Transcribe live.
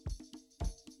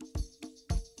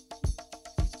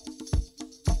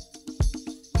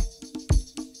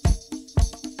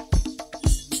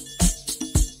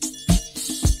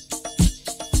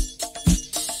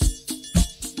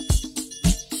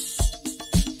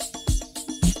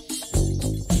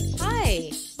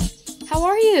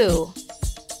you?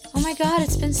 Oh my god,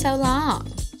 it's been so long.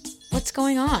 What's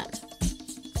going on?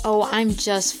 Oh, I'm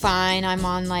just fine. I'm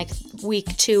on like week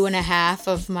 2.5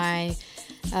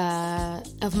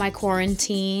 of my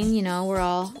quarantine. You know,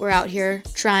 we're out here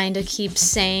trying to keep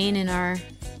sane in our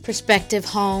prospective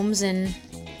homes and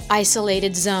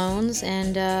isolated zones.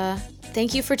 And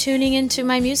thank you for tuning into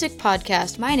my music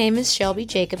podcast. My name is Shelby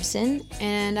Jacobson,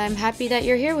 and I'm happy that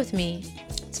you're here with me.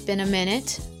 It's been a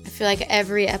minute. I feel like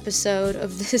every episode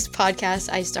of this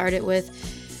podcast I start it with,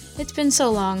 it's been so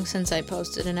long since I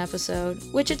posted an episode,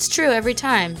 which it's true every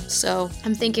time. So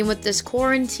I'm thinking with this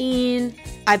quarantine,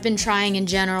 I've been trying in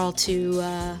general to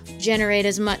generate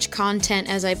as much content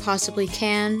as I possibly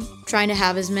can, trying to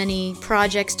have as many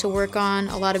projects to work on,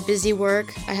 a lot of busy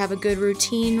work. I have a good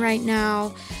routine right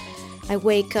now. I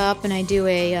wake up and I do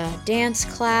a dance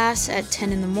class at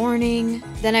 10 in the morning.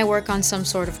 Then I work on some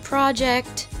sort of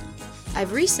project.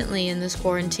 I've recently, in this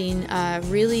quarantine,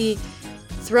 really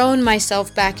thrown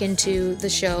myself back into the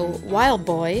show Wild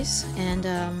Boys. And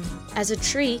as a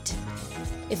treat,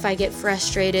 if I get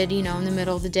frustrated, in the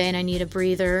middle of the day and I need a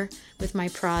breather with my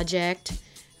project,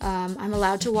 I'm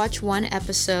allowed to watch one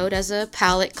episode as a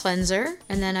palate cleanser,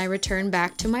 and then I return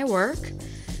back to my work.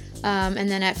 And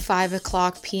then at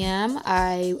 5:00 p.m.,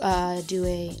 I do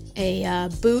a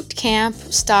boot camp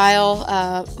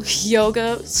style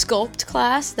yoga sculpt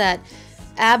class that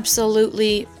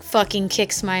absolutely fucking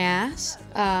kicks my ass.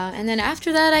 And then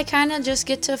after that, I kind of just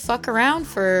get to fuck around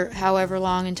for however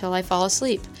long until I fall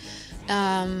asleep.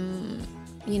 I'm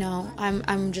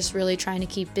just really trying to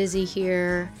keep busy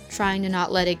here, trying to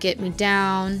not let it get me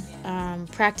down.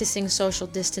 Practicing social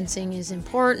distancing is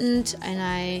important, and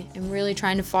I am really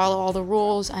trying to follow all the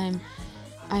rules.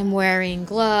 I'm wearing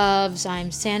gloves, I'm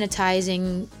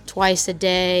sanitizing twice a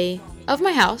day of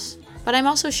my house, but I'm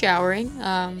also showering.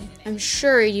 I'm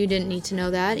sure you didn't need to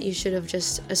know that. You should have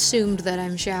just assumed that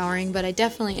I'm showering, but I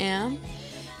definitely am.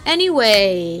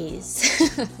 Anyways,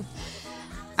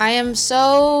 I am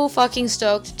so fucking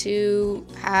stoked to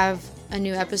have a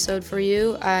new episode for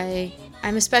you.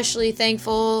 I'm especially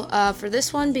thankful for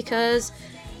this one because,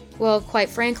 well, quite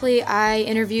frankly, I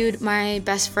interviewed my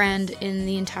best friend in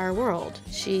the entire world.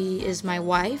 She is my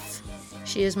wife.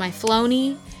 She is my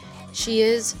Flony. She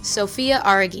is Sophia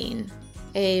Argine,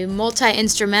 a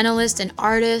multi-instrumentalist and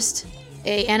artist,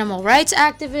 a animal rights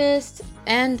activist,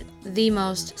 and the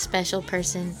most special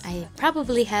person I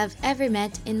probably have ever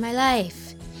met in my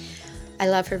life. I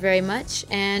love her very much,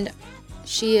 and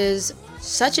she is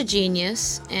such a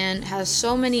genius and has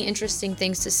so many interesting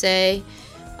things to say,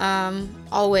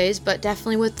 always, but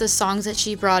definitely with the songs that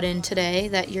she brought in today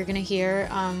that you're gonna hear.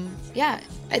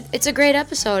 It's a great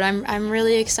episode. I'm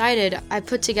really excited. I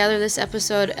put together this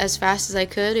episode as fast as I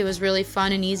could. It was really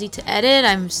fun and easy to edit.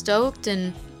 I'm stoked,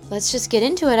 and let's just get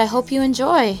into it. I hope you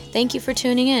enjoy. Thank you for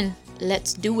tuning in.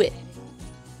 Let's do it.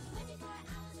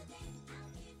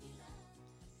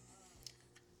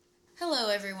 Hello,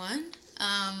 everyone.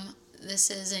 This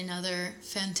is another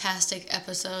fantastic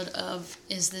episode of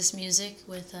Is This Music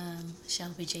with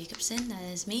Shelby Jacobson. That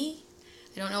is me.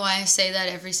 I don't know why I say that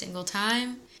every single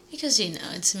time, because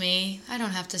it's me. I don't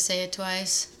have to say it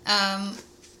twice. I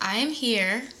am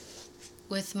here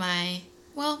with my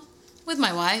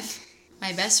wife,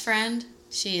 my best friend.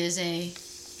 She is a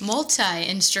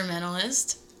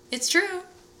multi-instrumentalist. It's true.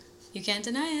 You can't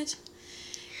deny it.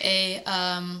 A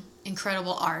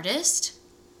incredible artist.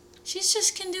 She's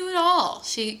just can do it all.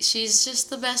 She's just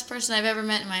the best person I've ever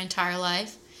met in my entire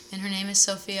life, and her name is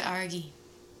Sophia Argine.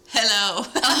 Hello.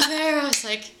 Oh, there, I was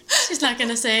like, she's not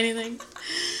gonna say anything.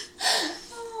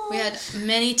 We had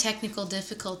many technical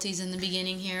difficulties in the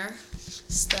beginning here,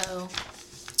 so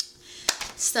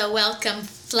welcome,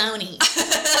 Flony.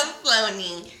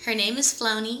 Flony. Her name is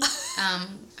Flony.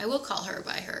 I will call her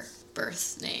by her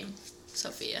birth name,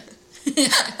 Sophia.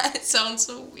 It sounds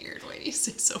so weird. Why do you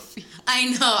say Sophia? I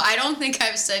know. I don't think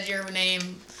I've said your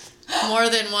name more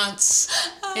than once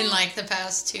in like the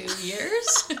past 2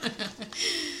 years.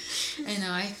 I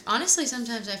know. Honestly,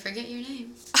 sometimes I forget your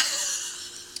name.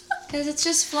 Because it's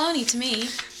just Flony to me.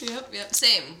 Yep.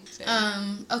 Same.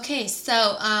 Okay,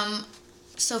 so,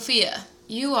 Sophia,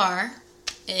 you are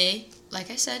like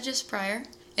I said just prior,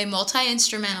 a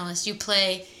multi-instrumentalist. You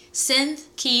play synth,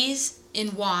 keys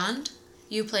in Wand.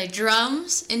 You play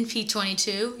drums in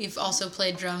P22. You've also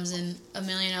played drums in a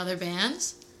million other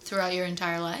bands throughout your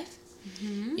entire life.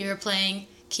 Mm-hmm. You're playing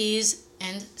keys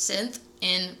and synth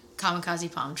in Kamikaze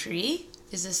Palm Tree.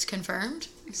 Is this confirmed?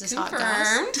 Is this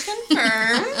Confirmed.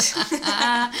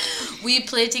 We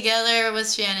played together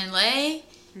with Shannon Lay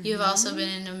You've also been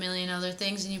in a million other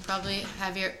things, and you probably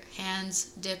have your hands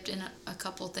dipped in a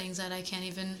couple things that I can't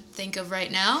even think of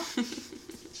right now.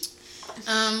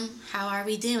 How are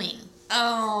we doing?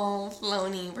 Oh,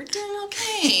 Floney, we're doing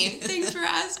okay. Thanks for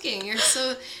asking.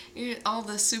 You're all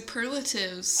the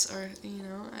superlatives, or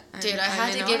Dude, I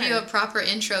had to give you a proper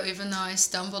intro, even though I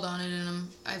stumbled on it, and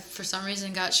I for some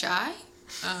reason got shy.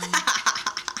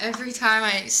 Every time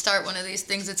I start one of these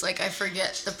things, it's like I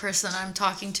forget the person I'm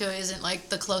talking to isn't like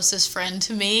the closest friend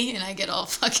to me, and I get all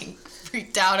fucking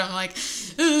freaked out. I'm like,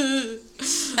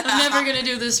 I'm never gonna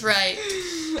do this right.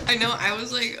 I know, I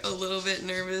was like a little bit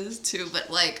nervous too,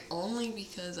 but like only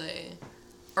because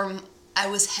I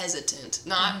was hesitant,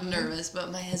 not nervous,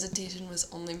 but my hesitation was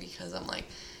only because I'm like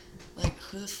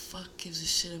who the fuck gives a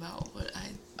shit about what I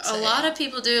say? A lot of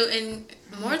people do, and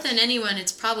more than anyone,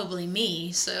 it's probably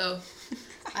me, so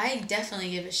I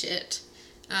definitely give a shit.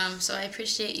 So I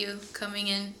appreciate you coming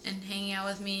in and hanging out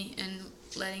with me and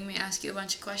letting me ask you a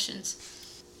bunch of questions.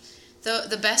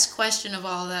 The best question of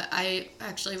all that I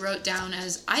actually wrote down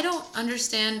as, I don't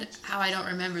understand how I don't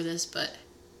remember this, but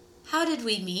how did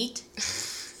we meet?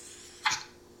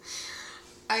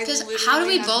 Because how do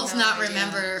we both not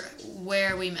remember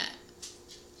where we met?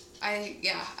 I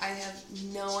have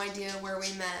no idea where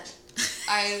we met.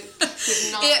 I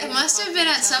could not. It must have been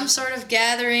at some sort of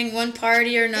gathering, one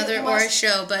party or another, or a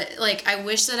show. But like, I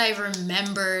wish that I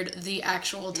remembered the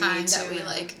actual time that we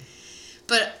like.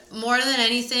 But more than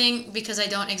anything, because I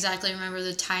don't exactly remember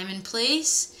the time and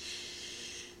place,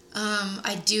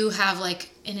 I do have like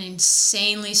an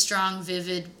insanely strong,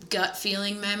 vivid gut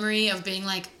feeling memory of being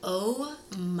like, oh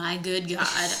my good God,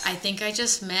 I think I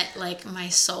just met like my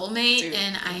soulmate. Dude.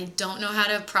 And I don't know how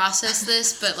to process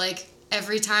this, but like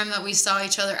every time that we saw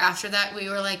each other after that, we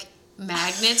were like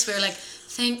magnets. We were like,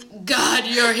 thank God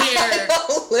you're here.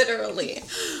 Literally.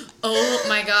 Oh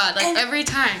my God, like every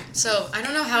time. So I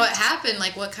don't know how it happened,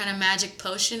 like what kind of magic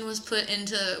potion was put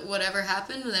into whatever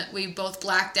happened that we both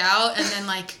blacked out, and then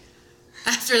like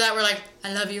after that we're like,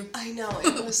 I love you. I know,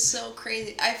 it was so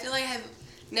crazy. I feel like I've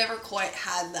never quite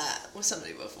had that with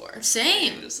somebody before.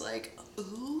 Same. It was like,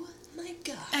 ooh my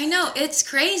God. I know, it's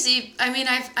crazy. I mean,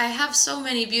 I have so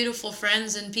many beautiful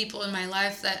friends and people in my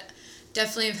life that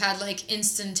definitely have had like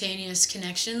instantaneous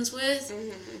connections with.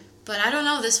 Mm-hmm. But I don't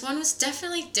know, this one was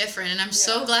definitely different, and I'm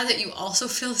so glad that you also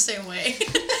feel the same way.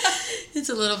 It's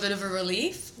a little bit of a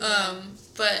relief.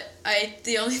 But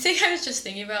the only thing I was just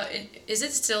thinking about, is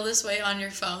it still this way on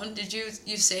your phone? Did you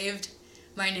saved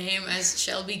my name as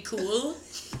Shelby Cool?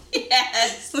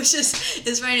 Yes. Which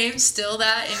is my name still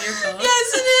that in your phone?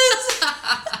 Yes, it is.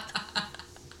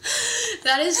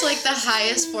 That is like the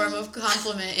highest form of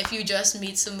compliment if you just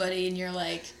meet somebody and you're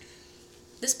like,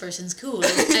 this person's cool. Dude,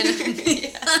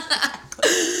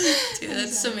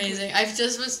 that's amazing. I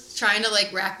just was trying to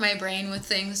like rack my brain with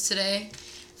things today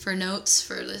for notes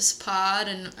for this pod,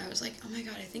 and I was like, oh my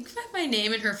God, I think my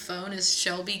name in her phone is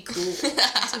Shelby Cool.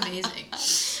 That's amazing.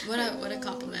 What a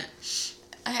compliment.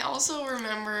 I also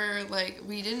remember like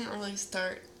we didn't really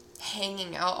start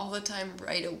hanging out all the time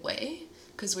right away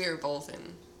because we were both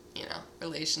in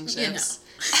relationships.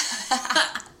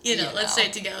 Let's say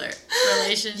it together.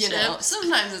 Relationship.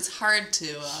 Sometimes it's hard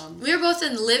to... we were both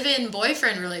in live-in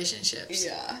boyfriend relationships.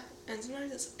 Yeah. And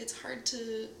sometimes it's hard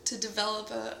to develop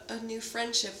a new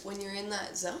friendship when you're in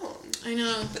that zone. I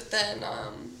know. But then,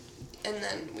 and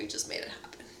then we just made it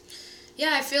happen.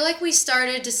 Yeah, I feel like we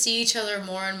started to see each other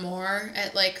more and more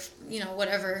at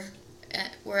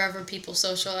wherever people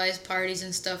socialize, parties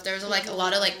and stuff. There was like a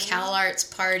lot of like Cal Arts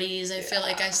parties. I feel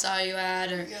like I saw you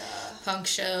at, or punk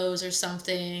shows or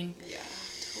something. Yeah,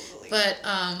 totally. But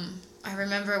I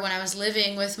remember when I was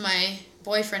living with my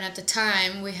boyfriend at the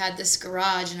time, we had this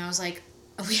garage, and I was like,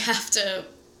 we have to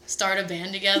start a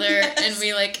band together. Yes. And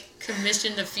we like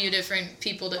commissioned a few different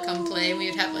people to come play.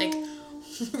 We would have like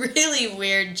really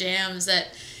weird jams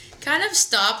that kind of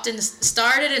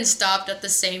started and stopped at the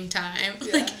same time.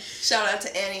 Yeah. Like, shout out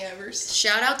to Annie Evers.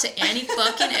 Shout out to Annie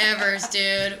fucking Evers,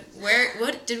 dude.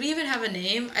 What did we even have a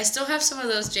name? I still have some of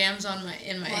those jams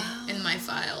in my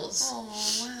files. Oh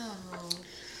wow.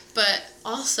 But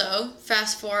also,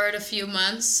 fast forward a few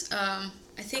months, I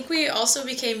think we also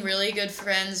became really good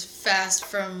friends fast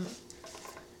from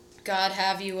God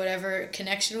have you whatever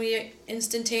connection we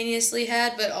instantaneously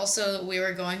had, but also we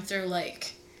were going through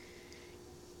like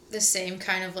the same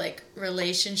kind of like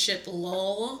relationship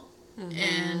lull. Mm-hmm.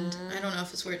 And I don't know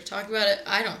if it's weird to talk about it.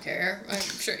 I don't care. I'm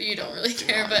sure you don't really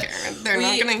care, but they're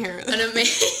not gonna hear it. An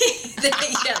amazing. They're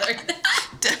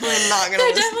definitely not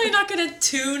gonna. Definitely not gonna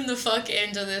tune the fuck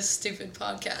into this stupid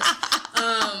podcast.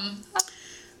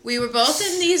 we were both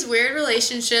in these weird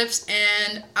relationships,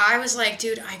 and I was like,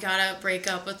 dude, I gotta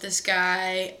break up with this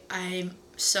guy. I'm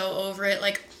so over it.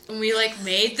 Like, when we, like,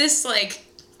 made this, like,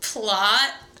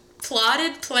 plotted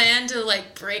plan to,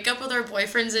 like, break up with our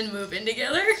boyfriends and move in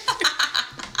together.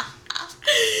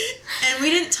 And we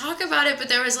didn't talk about it, but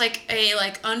there was, like, a,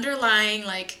 like, underlying,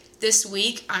 like, this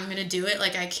week I'm gonna do it.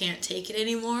 Like, I can't take it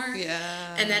anymore.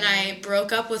 Yeah. And then I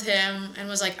broke up with him and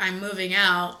was like, I'm moving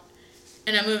out.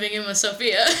 And I'm moving in with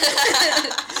Sophia.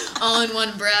 All in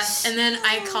one breath. And then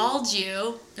I called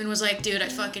you and was like, dude, I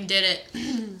fucking did it.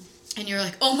 And you were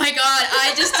like, oh my God,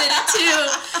 I just did it too.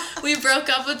 We broke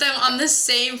up with them on the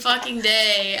same fucking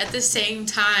day at the same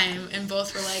time. And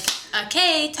both were like,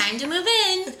 okay, time to move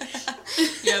in.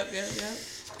 Yep.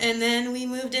 And then we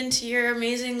moved into your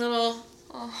amazing little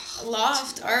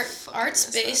loft art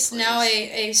space, now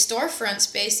a storefront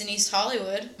space in East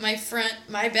Hollywood. My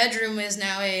bedroom is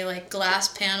now a, like, glass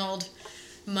paneled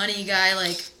money guy,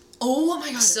 like, oh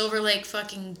my God, Silver Lake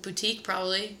fucking boutique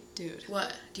probably. dude.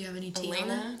 What? Do you have any tea on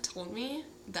Elena that? told me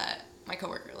that, my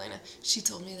coworker Elena, she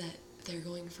told me that they're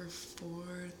going for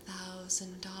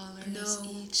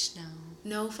 $4,000 each now.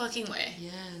 No fucking way.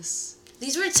 Yes.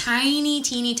 These were tiny,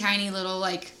 teeny, tiny little,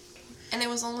 like, And it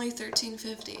was only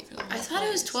 $13.50 for the whole I thought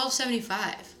it was place.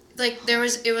 $12.75. Like, it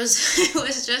was it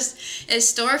was just a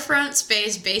storefront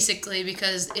space, basically,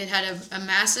 because it had a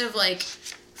massive, like,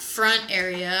 front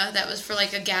area that was for,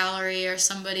 like, a gallery or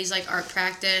somebody's, like, art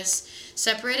practice,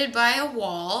 separated by a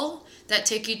wall that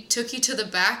took you to the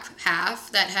back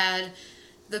half that had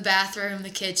the bathroom, the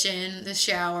kitchen, the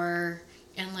shower,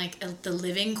 and, like, the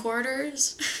living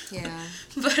quarters. Yeah.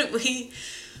 But we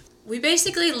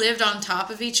basically lived on top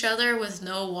of each other with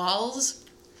no walls.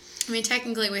 I mean,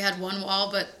 technically we had one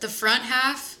wall, but the front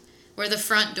half, where the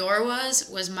front door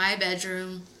was my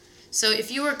bedroom. So if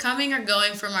you were coming or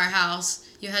going from our house,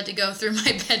 you had to go through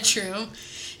my bedroom.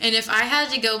 And if I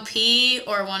had to go pee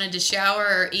or wanted to shower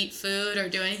or eat food or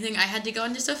do anything, I had to go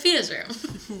into Sophia's room.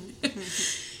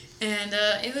 And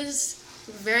it was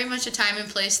very much a time and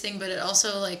place thing, but it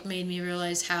also, like, made me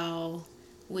realize how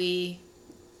we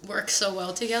work so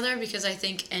well together, because I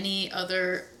think any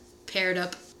other paired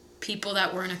up people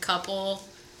that weren't a couple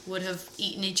would have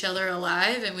eaten each other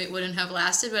alive and we wouldn't have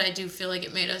lasted, but I do feel like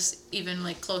it made us even,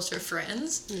 like, closer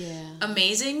friends. Yeah.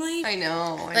 Amazingly. I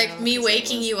know. Like, me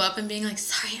waking you up and being like,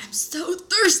 sorry, I'm so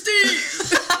thirsty.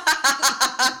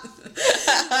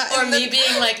 Or me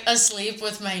being, like, asleep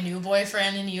with my new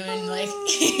boyfriend and you and, like,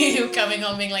 you coming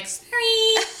home being like, sorry.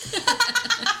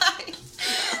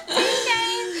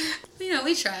 You know,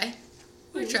 we try.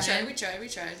 We tried.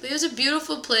 But it was a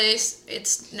beautiful place.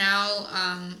 It's now,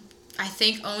 I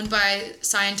think, owned by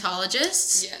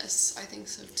Scientologists. Yes, I think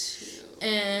so too.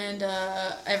 And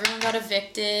everyone got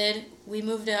evicted. We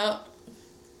moved out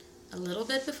a little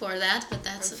bit before that, but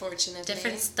that's Unfortunately. a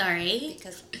different story.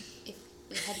 Because if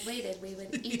we had waited, we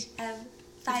would each have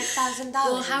 $5,000.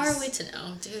 Well, how are we to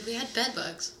know? Dude, we had bed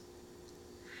bugs.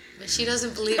 But she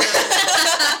doesn't believe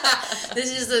that. This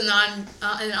is an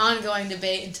ongoing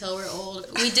debate until we're old.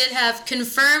 We did have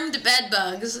confirmed bed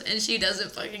bugs, and she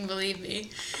doesn't fucking believe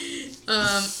me.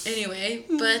 Anyway,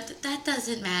 but that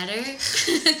doesn't matter.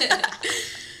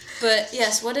 But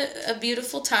yes, what a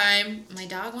beautiful time. My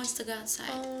dog wants to go outside.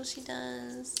 Oh, she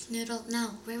does. Noodle,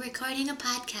 no, we're recording a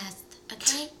podcast,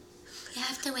 okay? You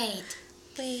have to wait.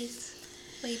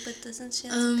 Wait, but doesn't she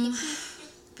have to pee?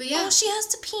 But yeah. Oh, she has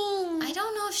to pee. I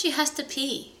don't know if she has to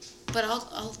pee, but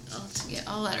I'll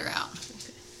let her out.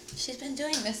 She's been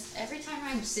doing this every time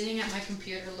I'm sitting at my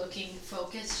computer looking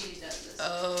focused. She does this.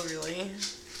 Oh, really?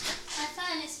 Have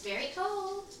fun. It's very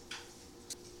cold.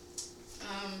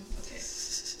 Okay.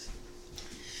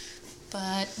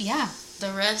 But yeah,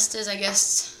 the rest is, I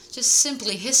guess, just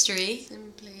simply history.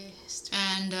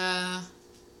 And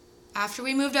after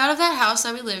we moved out of that house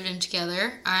that we lived in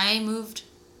together, I moved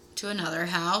to another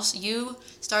house. You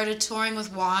started touring with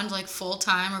Wand, like, full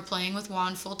time, or playing with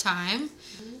Wand full time.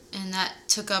 And that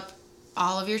took up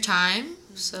all of your time.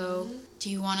 So do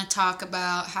you want to talk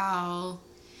about how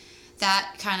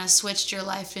that kind of switched your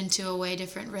life into a way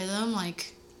different rhythm?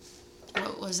 Like,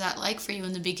 what was that like for you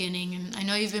in the beginning? And I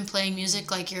know you've been playing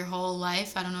music, like, your whole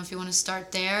life. I don't know if you want to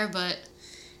start there, but...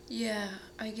 Yeah,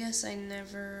 I guess I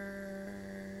never...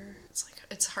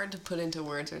 It's hard to put into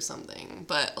words or something,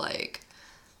 but, like,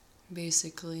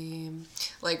 basically,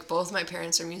 like, both my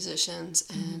parents are musicians,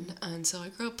 and so I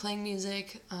grew up playing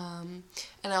music, and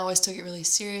I always took it really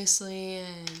seriously,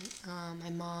 and my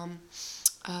mom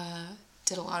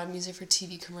did a lot of music for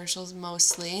TV commercials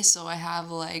mostly, so I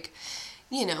have, like,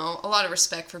 you know, a lot of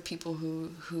respect for people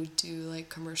who do, like,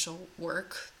 commercial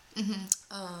work.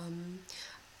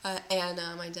 And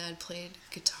my dad played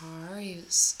guitar. He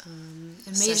was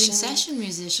Amazing session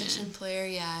musician. Session player,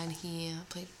 yeah, and he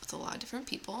played with a lot of different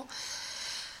people.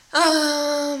 So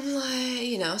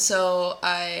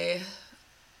I,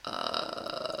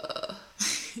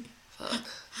 fuck,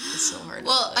 it's so hard.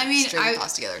 Well, to, string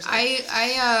thoughts together. So.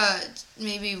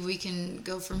 Maybe we can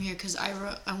go from here because I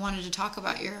wanted to talk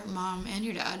about your mom and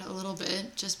your dad a little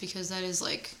bit, just because that is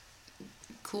like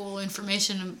cool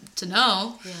information to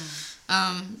know. Yeah.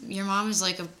 Your mom is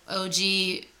like a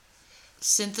OG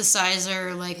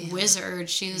synthesizer wizard.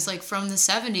 She was like from the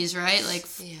 70s, right? Like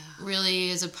really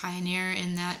is a pioneer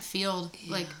in that field.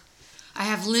 Yeah. Like I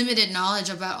have limited knowledge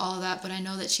about all of that, but I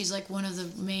know that she's like one of the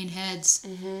main heads.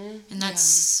 Mm-hmm. And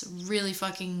that's really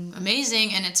fucking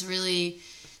amazing, and it's really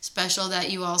special that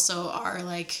you also are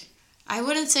like, I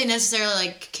wouldn't say necessarily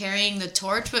like carrying the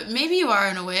torch, but maybe you are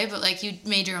in a way, but like you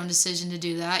made your own decision to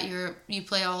do that. You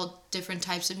play all different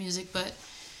types of music, but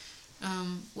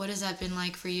what has that been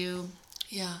like for you?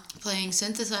 Yeah. Playing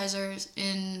synthesizers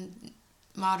in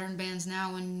modern bands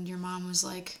now when your mom was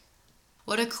like,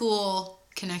 what a cool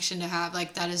connection to have.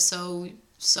 Like that is so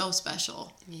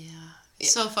special. Yeah.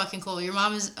 So fucking cool. Your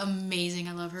mom is amazing.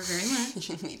 I love her very much.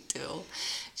 Me too.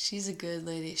 She's a good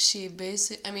lady. She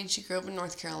grew up in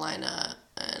North Carolina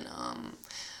and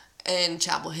in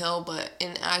Chapel Hill, but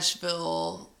in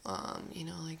Asheville,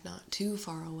 not too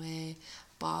far away,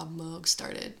 Bob Moog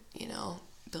started,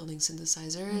 building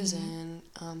synthesizers and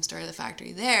started the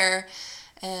factory there.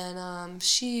 And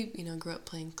she, grew up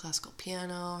playing classical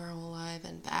piano her whole life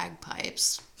and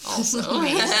bagpipes also.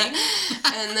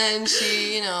 And then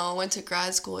she, went to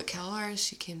grad school at CalArts.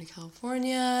 She came to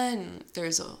California, and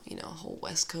there's a, whole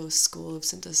West Coast school of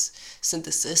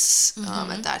synthesis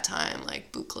at that time,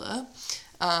 like Buchla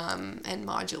and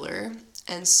modular.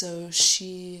 And so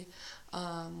she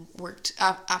worked,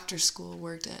 after school,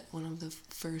 worked at one of the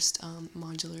first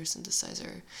modular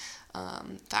synthesizer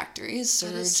factories.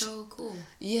 Surge. That is so cool.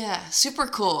 Yeah, super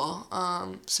cool.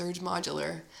 Surge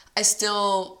Modular.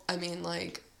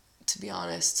 To be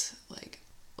honest,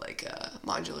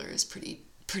 modular is pretty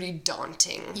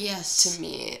daunting. Yes. To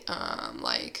me. I'm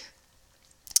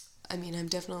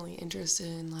definitely interested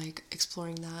in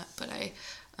exploring that, but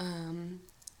I'm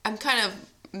kind of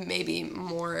maybe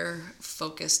more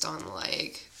focused on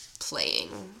playing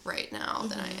right now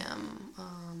than I am.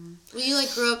 Well, you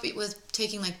grew up with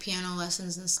taking piano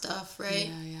lessons and stuff, right?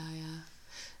 Yeah.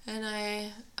 And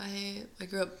I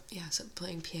grew up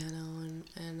playing piano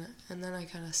and then I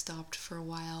kind of stopped for a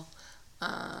while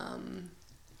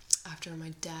after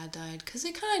my dad died, because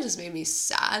it kind of just made me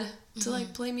sad to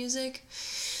play music.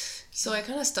 So I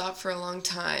kind of stopped for a long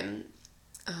time.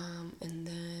 And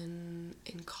then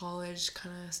in college,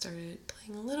 kind of started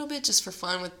playing a little bit just for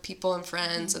fun with people and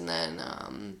friends. And then,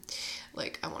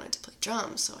 I wanted to play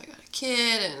drums, so I got a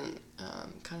kit and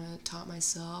kind of taught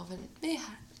myself. And maybe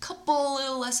had a couple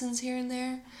little lessons here and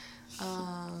there,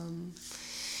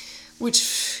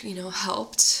 which,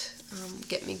 helped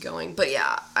get me going. But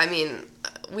yeah,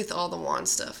 with all the wand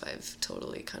stuff, I've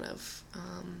totally kind of,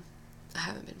 I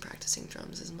haven't been practicing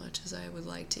drums as much as I would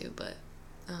like to, but...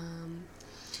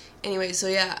 Anyway, so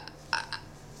yeah,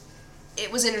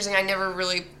 it was interesting. I never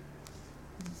really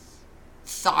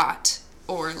thought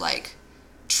or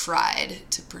tried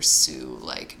to pursue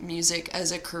music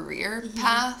as a career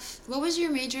path. What was your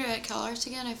major at CalArts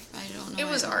again? I don't know. It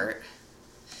was art.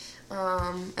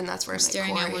 And that's where I'm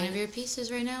staring at one of your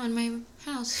pieces right now in my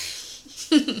house.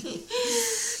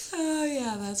 Oh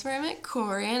yeah, that's where I met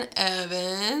Corey and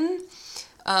Evan.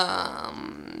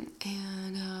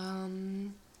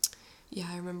 Yeah,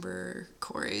 I remember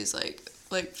Corey's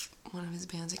one of his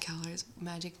bands at CalArts,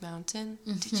 Magic Mountain.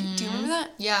 Do you remember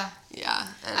that? Yeah. Yeah.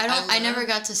 I never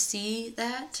got to see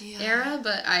that era,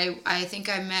 but I think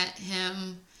I met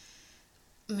him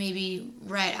maybe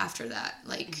right after that,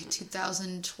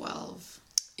 2012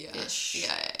 ish.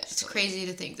 Yeah. It's crazy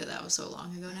to think that was so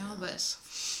long ago now, but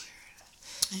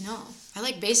I know.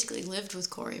 I basically lived with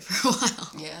Corey for a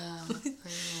while. Yeah. I know.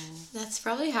 That's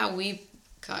probably how we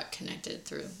got connected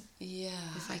through. Yeah.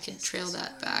 If I could trail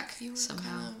that back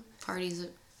somehow. Parties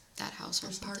at that house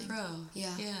or something. Park Row.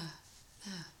 Yeah. Yeah,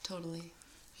 totally.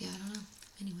 Yeah, I don't know.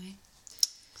 Anyway.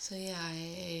 So yeah,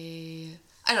 I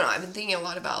don't know. I've been thinking a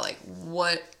lot about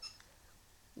what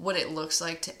it looks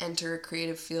like to enter a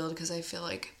creative field, because I feel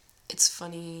it's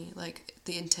funny,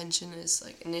 the intention is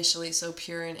initially so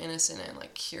pure and innocent and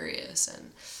curious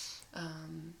and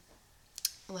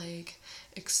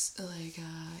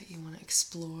you want to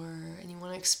explore and you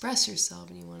want to express yourself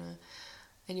and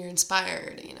you're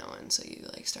inspired, and so you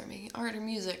start making art or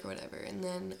music or whatever, and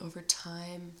then over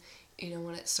time you know,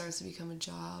 when it starts to become a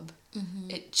job,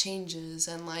 it changes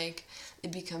and, like,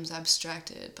 it becomes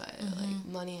abstracted by, like,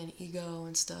 money and ego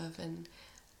and stuff. And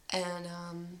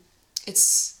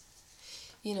it's,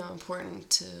 you know, important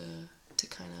to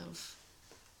kind of,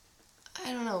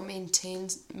 I don't know,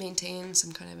 maintain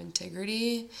some kind of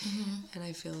integrity. And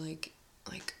I feel like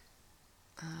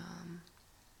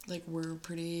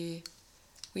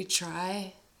we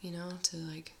try, you know, to,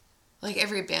 like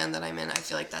every band that I'm in, I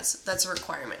feel like that's a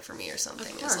requirement for me or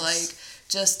something. It's like,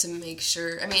 just to make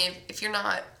sure, I mean, if you're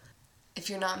not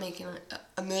making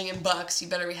 $1 million, you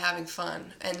better be having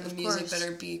fun, and the music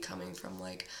better be coming from,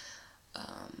 like,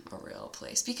 a real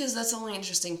place, because that's the only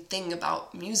interesting thing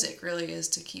about music, really, is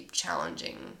to keep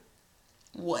challenging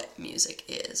what music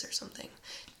is or something,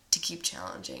 to keep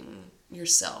challenging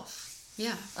yourself,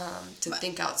 to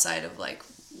think outside of, like,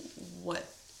 what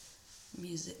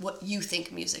you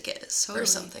think music is, or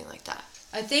something like that.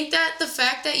 I think that the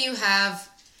fact that you have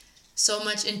so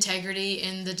much integrity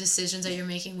in the decisions that you're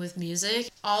making with music,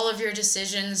 all of your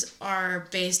decisions are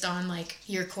based on, like,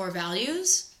 your core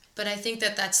values. But I think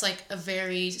that that's, like, a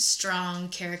very strong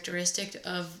characteristic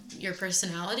of your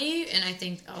personality, and I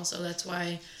think also that's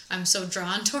why I'm so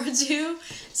drawn towards you.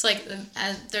 It's like,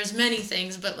 there's many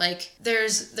things, but, like,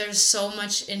 there's so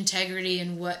much integrity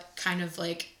in what kind of,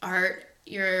 like, art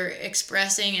you're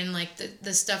expressing, and, like,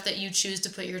 the stuff that you choose to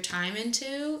put your time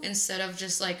into, instead of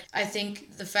just, like, I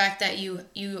think the fact that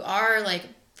you are, like,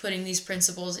 putting these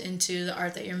principles into the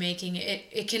art that you're making,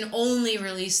 it can only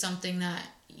release something that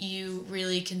you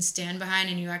really can stand behind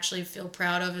and you actually feel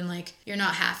proud of, and, like, you're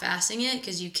not half-assing it,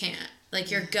 because you can't. Like,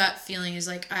 your gut feeling is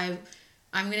like, I'm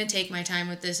gonna take my time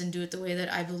with this and do it the way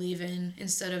that I believe in,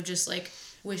 instead of just, like,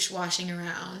 wish-washing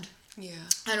around. Yeah.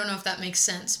 I don't know if that makes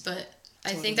sense, but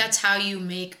I think that's how you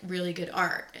make really good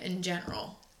art in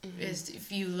general. Is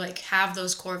if you, like, have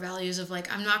those core values of,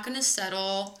 like, I'm not gonna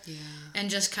settle and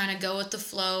just kind of go with the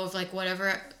flow of, like,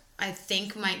 whatever I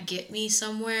think might get me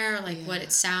somewhere, like what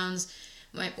it sounds,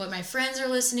 what my friends are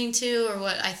listening to, or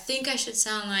what I think I should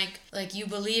sound like. Like, you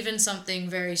believe in something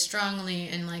very strongly,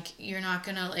 and, like, you're not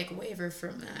gonna, like, waver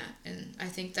from that. And I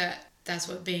think that that's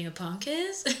what being a punk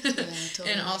is. Yeah,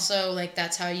 totally. And also, like,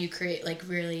 that's how you create, like,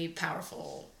 really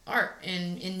powerful art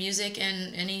in music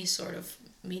and any sort of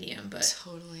medium. But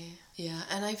totally. Yeah.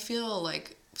 And I feel,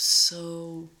 like,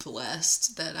 so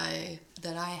blessed that I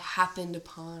happened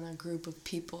upon a group of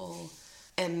people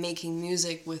and making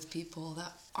music with people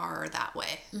that are that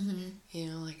way. You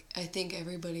know, like, I think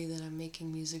everybody that I'm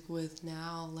making music with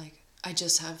now, like, I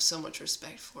just have so much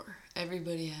respect for.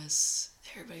 Everybody's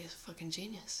a fucking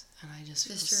genius, and I just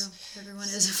feel it's true. Everyone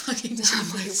is a fucking genius. I'm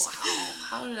like, wow,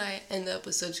 how did I end up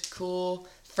with such cool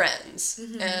friends?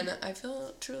 And I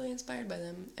feel truly inspired by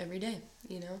them every day,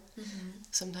 you know?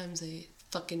 Sometimes they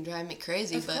fucking drive me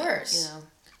crazy, of but, course. you know.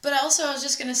 But also, I was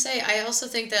just gonna say, I also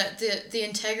think that the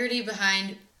integrity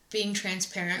behind being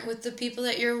transparent with the people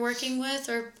that you're working with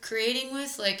or creating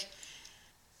with, like,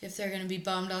 if they're going to be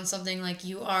bummed on something, like,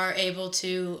 you are able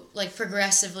to, like,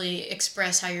 progressively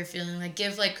express how you're feeling, like,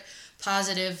 give, like,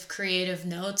 positive creative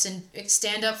notes, and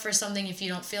stand up for something if you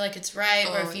don't feel like it's right,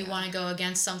 or if you want to go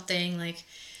against something. Like,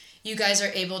 you guys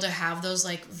are able to have those,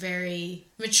 like, very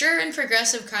mature and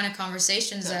progressive kind of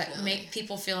conversations that make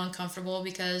people feel uncomfortable,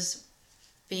 because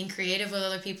being creative with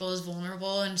other people is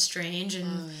vulnerable and strange,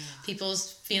 and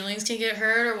people's feelings can get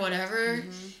hurt or whatever,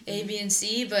 A, B, and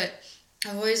C. But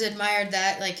I've always admired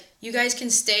that, like, you guys can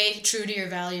stay true to your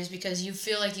values because you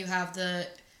feel like you have the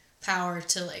power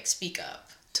to, like, speak up.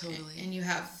 Totally. And you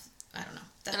have, I don't know.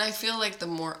 And I feel like the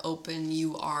more open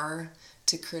you are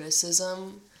to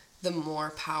criticism, the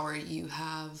more power you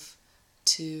have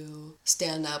to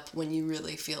stand up when you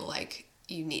really feel like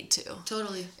you need to.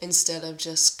 Totally. Instead of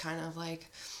just kind of, like,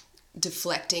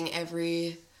 deflecting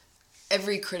every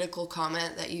critical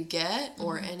comment that you get,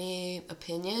 or any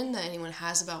opinion that anyone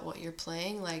has about what you're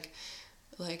playing. Like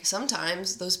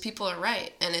sometimes those people are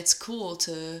right, and it's cool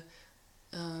to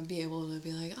be able to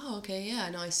be like, oh, okay, yeah,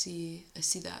 no, I see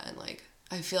that. And, like,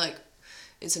 I feel like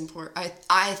it's important.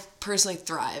 I personally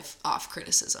thrive off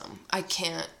criticism. I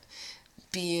can't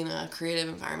be in a creative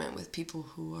environment with people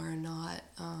who are not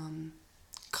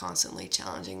constantly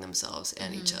challenging themselves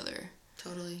and each other.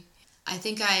 Totally. I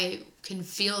think I can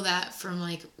feel that from,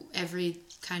 like, every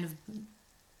kind of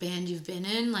band you've been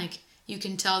in. Like, you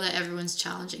can tell that everyone's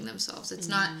challenging themselves. It's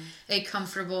not a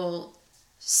comfortable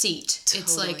seat. Totally.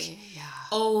 It's, like,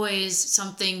 always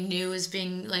something new is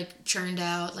being, like, churned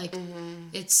out. Like,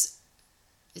 it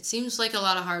seems like a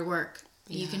lot of hard work.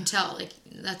 You can tell. Like,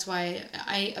 that's why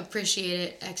I appreciate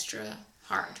it extra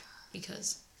hard,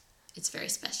 because it's very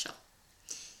special.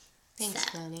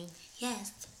 Thanks, So, Bonnie.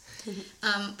 yes.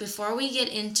 Before we get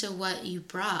into what you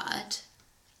brought,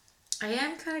 I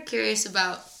am kind of curious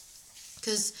about,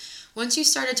 because once you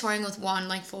started touring with Juan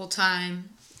like full time,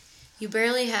 you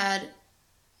barely had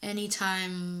any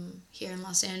time here in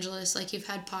Los Angeles. Like, you've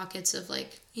had pockets of,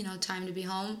 like, you know, time to be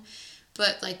home,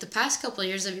 but like the past couple of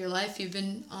years of your life, you've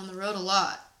been on the road a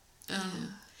lot.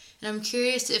 And I'm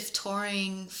curious if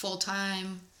touring full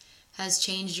time has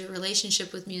changed your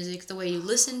relationship with music, the way you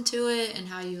listen to it and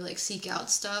how you like seek out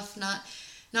stuff. Not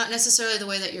necessarily the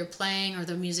way that you're playing or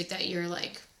the music that you're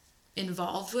like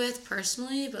involved with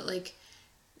personally, but like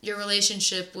your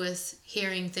relationship with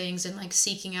hearing things and like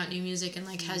seeking out new music, and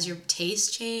like has your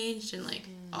taste changed, and like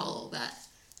all of that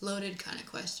loaded kind of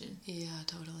question. Yeah,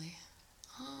 totally.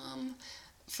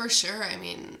 For sure. I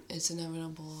mean, it's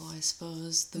inevitable, I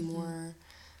suppose. The more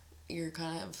you're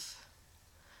kind of...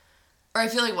 Or I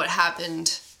feel like what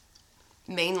happened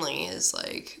mainly is,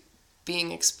 like,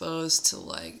 being exposed to,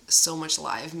 like, so much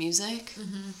live music.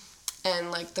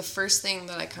 And, like, the first thing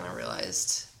that I kind of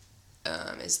realized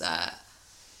is that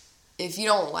if you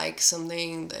don't like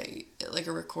something, like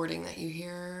a recording that you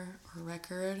hear or a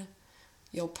record,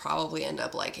 you'll probably end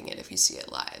up liking it if you see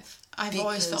it live. I've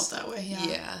always felt that way,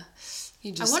 yeah.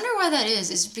 I wonder why that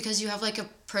is. Is it because you have like a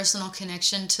personal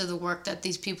connection to the work that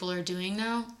these people are doing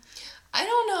now? I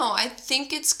don't know. I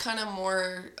think it's kind of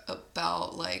more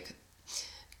about, like,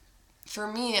 for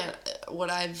me, what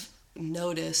I've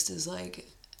noticed is, like,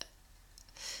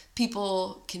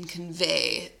 people can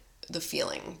convey the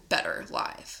feeling better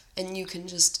live, and you can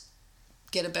just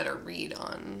get a better read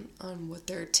on what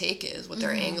their take is, what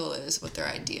their angle is, what their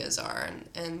ideas are,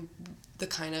 and the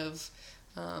kind of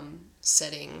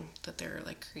setting that they're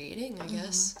like creating, I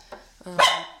guess.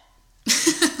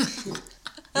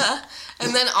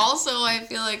 And then also I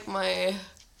feel like my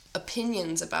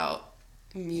opinions about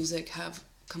music have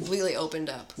completely opened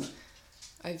up.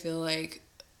 I feel like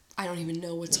I don't even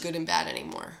know what's good and bad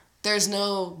anymore. There's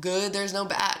no good, there's no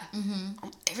bad.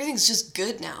 Everything's just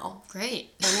good now. Great.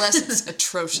 Unless it's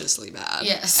atrociously bad.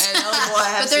 Yes. And, oh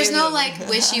boy, but there's no, like,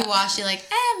 wishy-washy, like,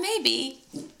 maybe.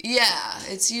 Yeah,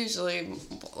 it's usually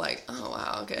like, oh,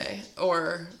 wow, okay.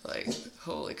 Or, like,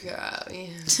 holy crap. Yeah.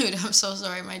 Dude, I'm so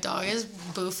sorry. My dog is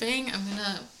boofing. I'm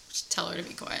gonna tell her to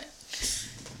be quiet.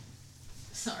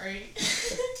 Sorry.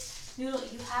 Noodle,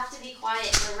 you have to be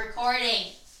quiet. We're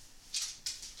recording.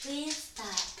 Please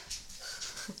stop.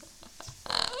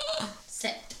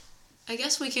 Sit. I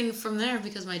guess we can from there,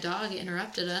 because my dog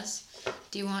interrupted us.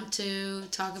 Do you want to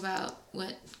talk about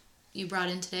what you brought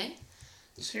in today?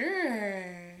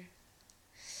 Sure.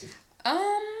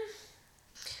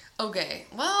 Okay.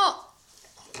 Well,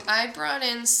 I brought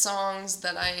in songs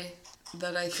that I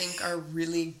think are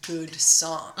really good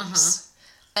songs.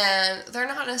 And they're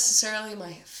not necessarily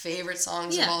my favorite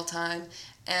songs of all time,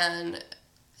 and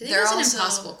I think that's an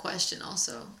impossible question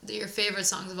also. Your favorite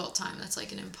songs of all time, that's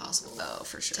like an impossible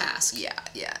for sure. task.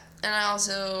 Yeah. And I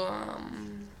also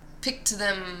picked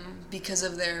them because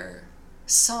of their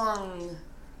songness.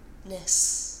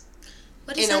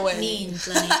 What does that mean,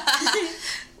 Glennie?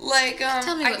 Like,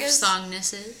 tell me what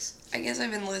songness is. I guess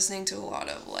I've been listening to a lot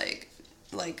of like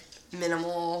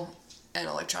minimal and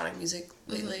electronic music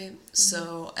lately.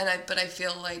 So, but I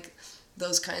feel like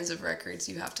those kinds of records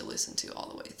you have to listen to all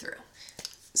the way through.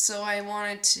 So I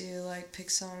wanted to like pick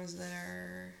songs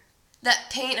that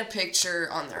paint a picture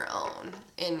on their own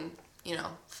in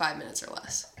 5 minutes or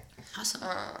less. Awesome.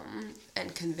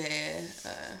 And convey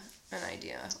an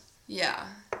idea. Yeah.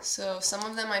 So some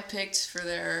of them I picked for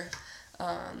their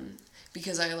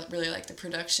because I really like the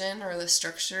production or the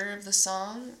structure of the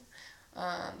song.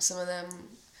 Some of them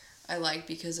I like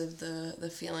because of the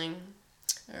feeling,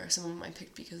 or some of them I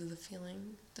picked because of the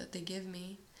feeling that they give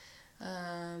me.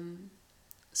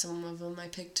 Some of them I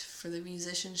picked for the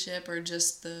musicianship or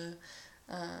just the,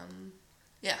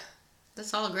 yeah.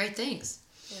 That's all great things.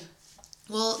 Yeah.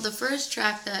 Well, the first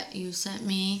track that you sent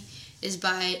me is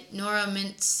by Noura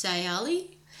Mint Sayali.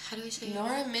 How do I say it?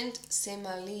 Noura Mint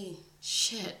Sayali.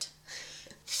 Shit.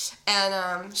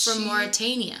 And from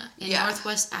Mauritania in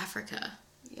Northwest Africa.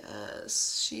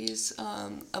 Yes, she's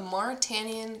a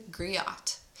Mauritanian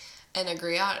griot, and a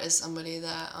griot is somebody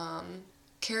that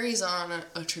carries on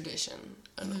a tradition,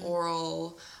 an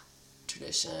oral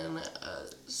tradition,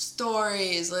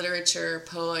 stories, literature,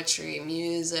 poetry,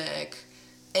 music,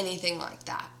 anything like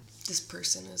that. This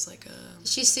person is like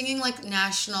She's singing like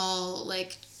national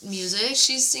like music.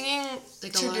 She's singing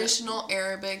like traditional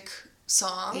Arabic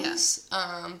songs,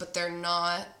 but they're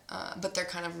not. But they're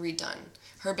kind of redone.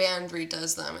 her band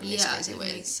redoes them in these crazy it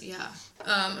ways.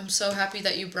 I'm so happy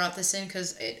that you brought this in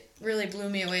because it really blew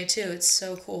me away too. It's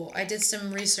so cool. I did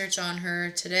some research on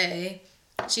her today.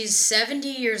 She's 70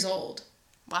 years old.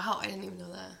 Wow, I didn't even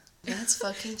know that. That's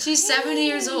fucking She's 70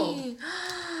 years old.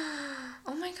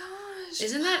 Oh my gosh.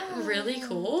 Isn't that really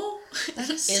cool? That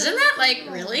is Isn't that like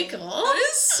really cool? That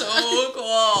is so cool.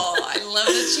 I love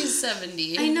that she's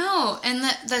 70. I know. And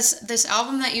this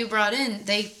album that you brought in,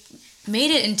 they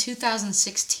made it in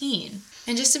 2016.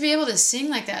 And just to be able to sing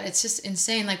like that, it's just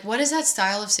insane. Like, what is that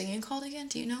style of singing called again?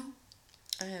 Do you know?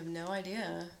 I have no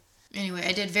idea. Anyway,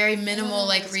 I did very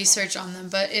minimal research on them,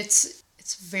 but it's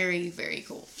very, very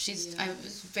cool. I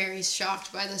was very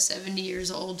shocked by the 70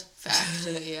 years old fact.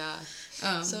 Yeah.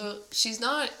 So she's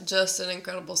not just an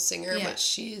incredible singer, but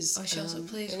she's she also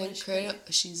plays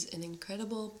she's an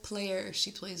incredible player.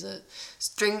 She plays a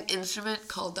stringed instrument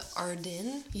called the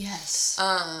ardin. Yes.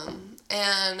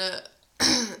 And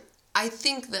I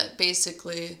think that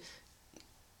basically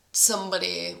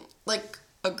somebody like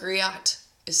a griot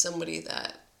is somebody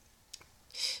that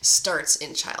starts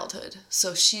in childhood.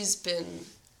 So she's been,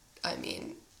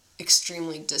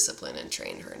 extremely disciplined and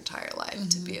trained her entire life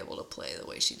to be able to play the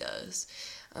way she does.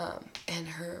 And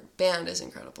her band is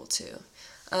incredible too.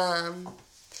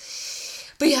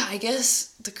 But yeah, I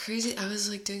guess I was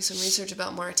like doing some research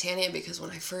about Mauritania because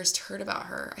when I first heard about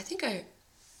her, I think I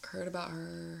heard about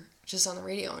her just on the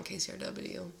radio on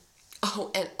KCRW.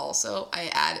 Oh, and also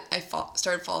I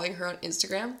started following her on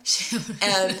Instagram,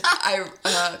 and I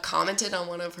commented on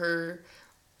one of her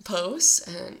posts,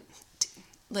 and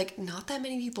like not that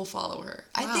many people follow her.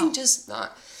 Wow. I think just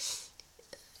not.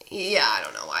 Yeah, I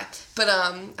don't know why, but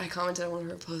I commented on one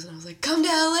of her posts, and I was like, "Come to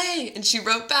LA," and she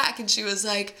wrote back, and she was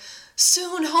like,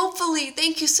 "Soon, hopefully.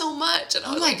 Thank you so much." And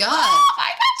I was like, God. "Oh my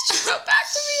God!" She wrote back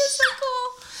to me. It's so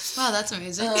cool. Wow, that's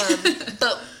amazing.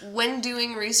 But when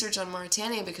doing research on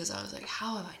Mauritania, because I was like,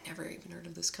 how have I never even heard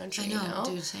of this country? I know,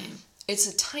 dude, same. It's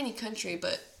a tiny country,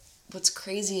 but what's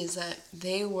crazy is that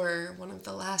they were one of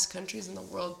the last countries in the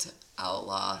world to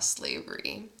outlaw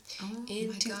slavery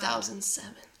in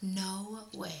 2007. God. No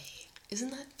way.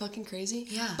 Isn't that fucking crazy?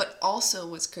 Yeah. But also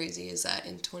what's crazy is that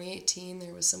in 2018,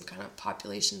 there was some kind of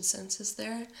population census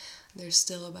there. There's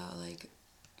still about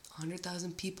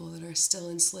 100,000 people that are still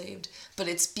enslaved, but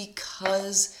it's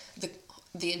because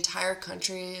the entire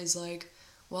country is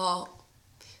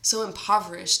so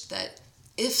impoverished that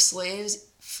if slaves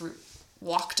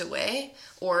walked away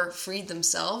or freed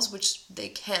themselves, which they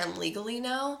can legally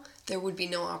now, there would be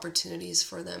no opportunities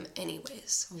for them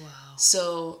anyways. Wow.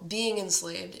 So being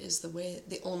enslaved is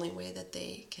the only way that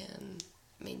they can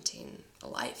maintain a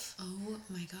life. Oh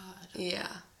my God.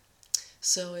 Yeah.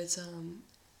 So it's I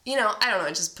don't know,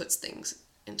 it just puts things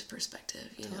into perspective,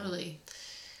 Totally.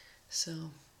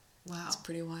 So, wow. It's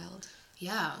pretty wild.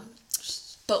 Yeah.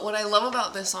 But what I love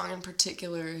about this song in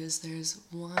particular is there's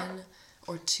one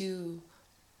or two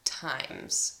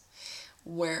times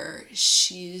where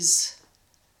she's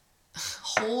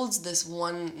holds this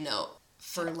one note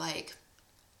for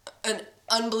an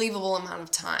unbelievable amount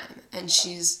of time, and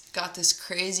she's got this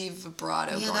crazy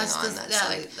vibrato going on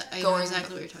I know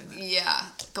exactly what you're talking about. Yeah,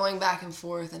 going back and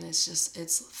forth, and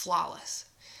it's flawless.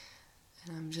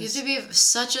 And I'm just, you have to be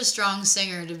such a strong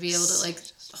singer to be able to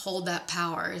hold that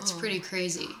power. It's pretty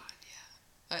crazy. God,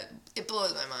 yeah. It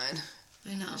blows my mind.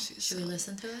 I know. Should we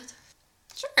listen to it?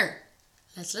 Sure.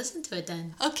 Let's listen to it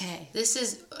then. Okay. This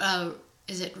is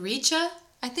it Richa?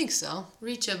 I think so.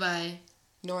 Richa by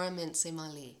Nora Mintze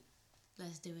Mali.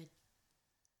 Let's do it.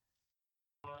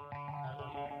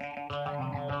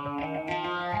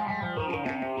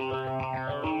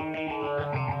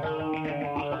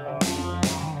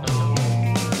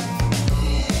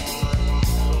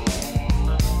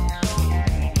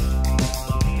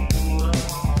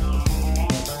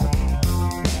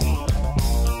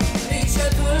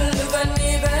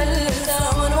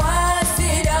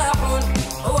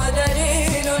 هو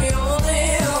دليل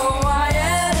يضيء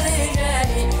وعي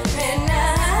الرجال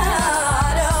إنها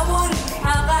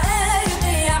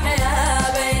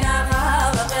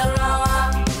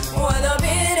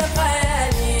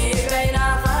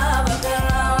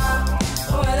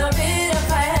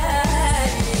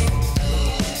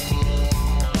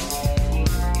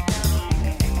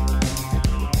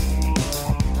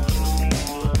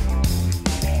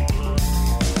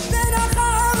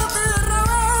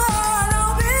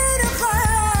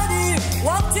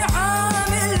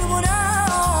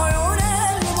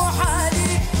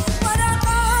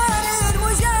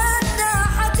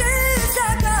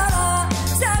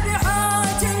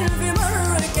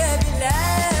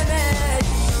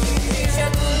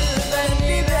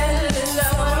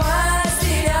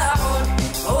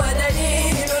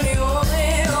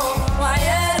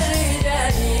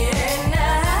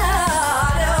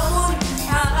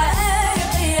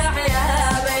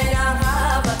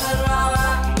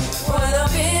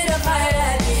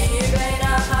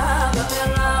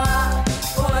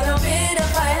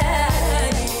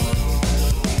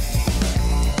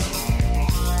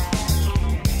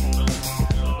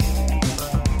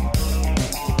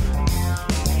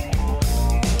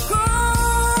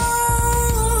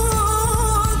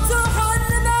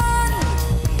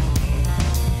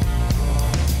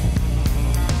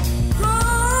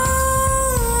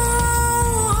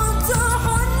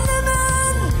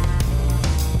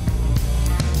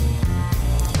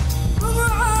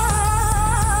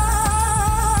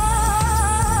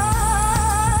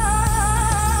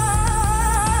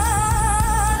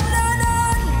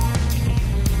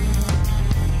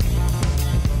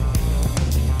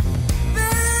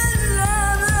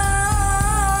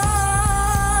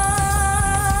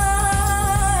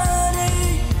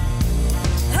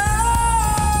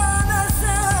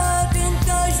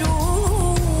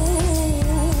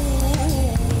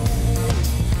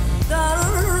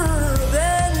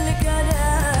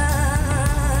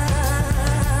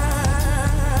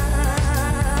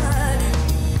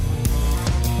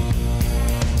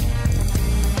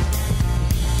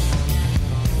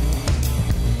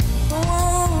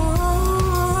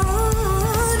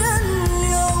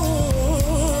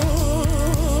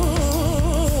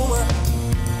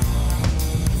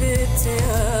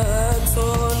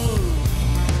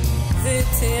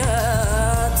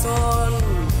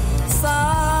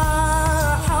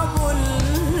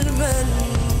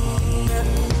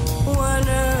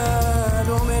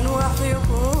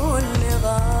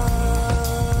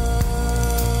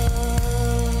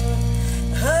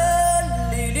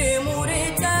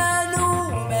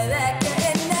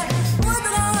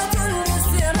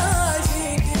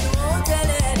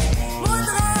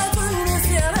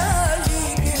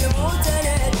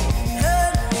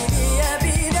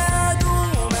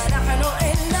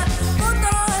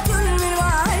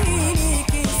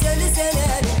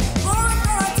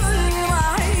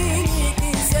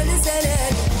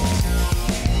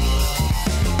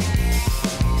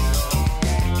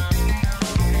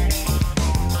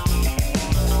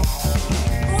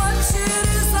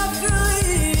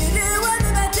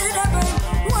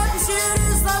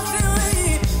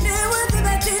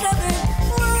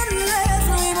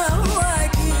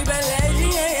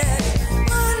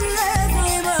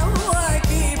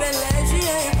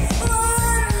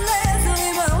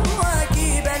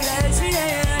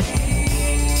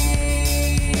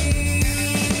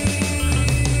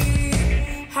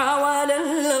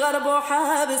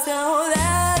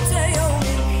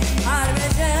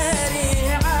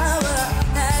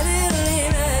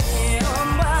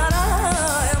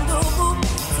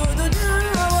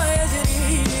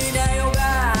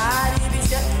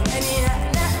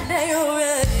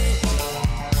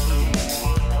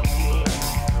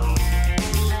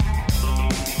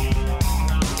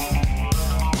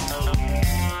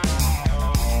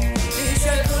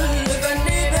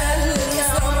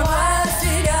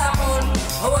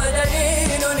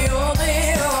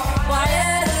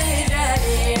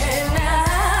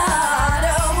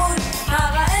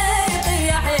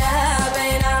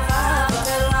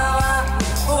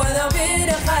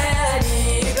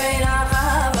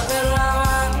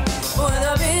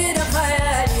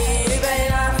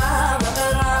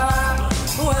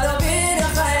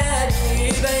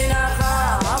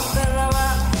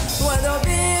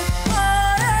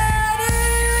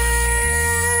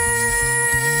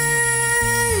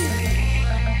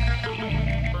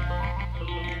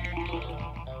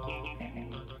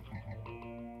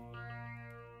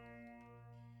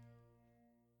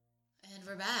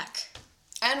We're back.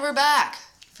 And we're back.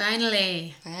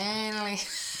 Finally. Finally.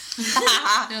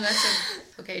 No, that's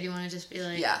okay. Do you want to just be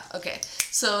like... Yeah, okay.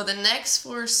 So the next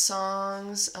 4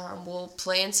 songs we'll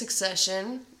play in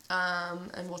succession,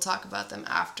 and we'll talk about them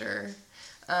after.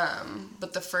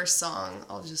 But the first song,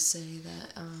 I'll just say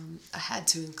that I had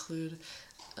to include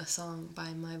a song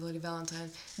by My Bloody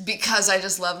Valentine because I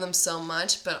just love them so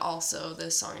much, but also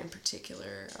this song in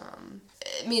particular,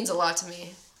 it means a lot to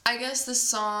me. I guess this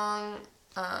song,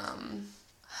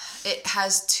 it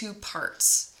has 2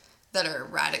 parts that are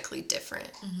radically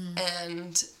different,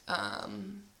 and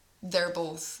they're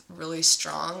both really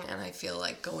strong, and I feel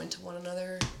like go into one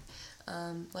another,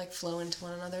 like flow into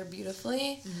one another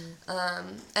beautifully.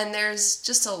 And there's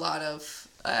just a lot of,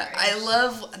 I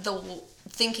love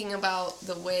thinking about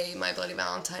the way My Bloody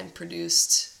Valentine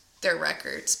produced their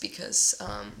records, because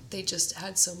they just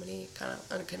had so many kind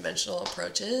of unconventional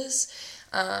approaches.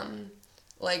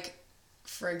 Like,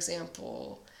 for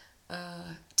example,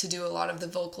 to do a lot of the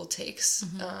vocal takes,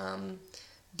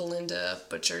 Belinda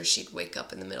Butcher, she'd wake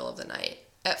up in the middle of the night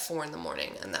at 4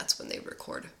 a.m, and that's when they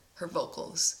record her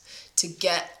vocals to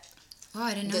get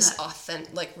I didn't know this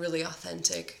that. really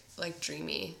authentic, like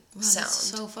dreamy sound. That's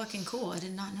so fucking cool. I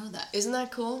did not know that. Isn't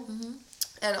that cool?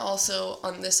 And also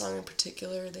on this song in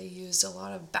particular, they used a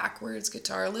lot of backwards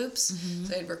guitar loops.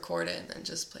 So they'd record it and then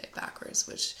just play it backwards,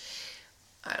 which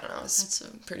I don't know, it's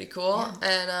pretty cool.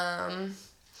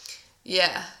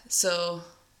 Yeah. And so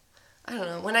I don't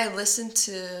know, when I listen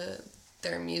to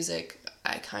their music,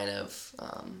 I kind of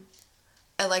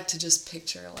I like to just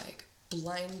picture like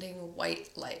blinding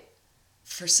white light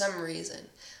for some reason.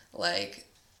 Like,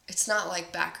 it's not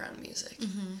like background music.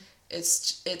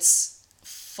 It's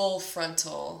full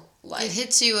frontal light. It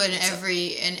hits you in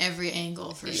every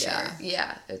angle for sure.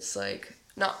 Yeah, it's like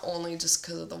not only just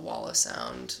because of the wall of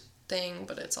sound thing,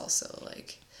 but it's also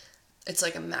like it's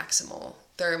like a maximal.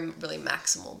 They're a really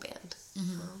maximal band.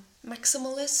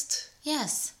 Maximalist.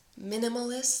 Yes.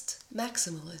 Minimalist.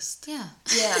 Maximalist. Yeah.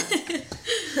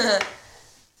 Yeah.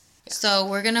 So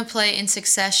we're gonna play in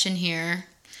succession here.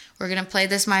 We're gonna play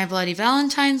this My Bloody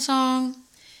Valentine song,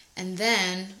 and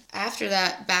then after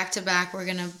that, back to back, we're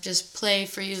gonna just play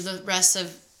for you the rest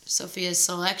of Sophia's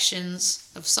selections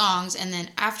of songs, and then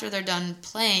after they're done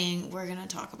playing, we're gonna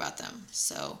talk about them.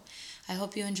 So I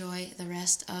hope you enjoy the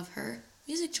rest of her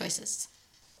music choices.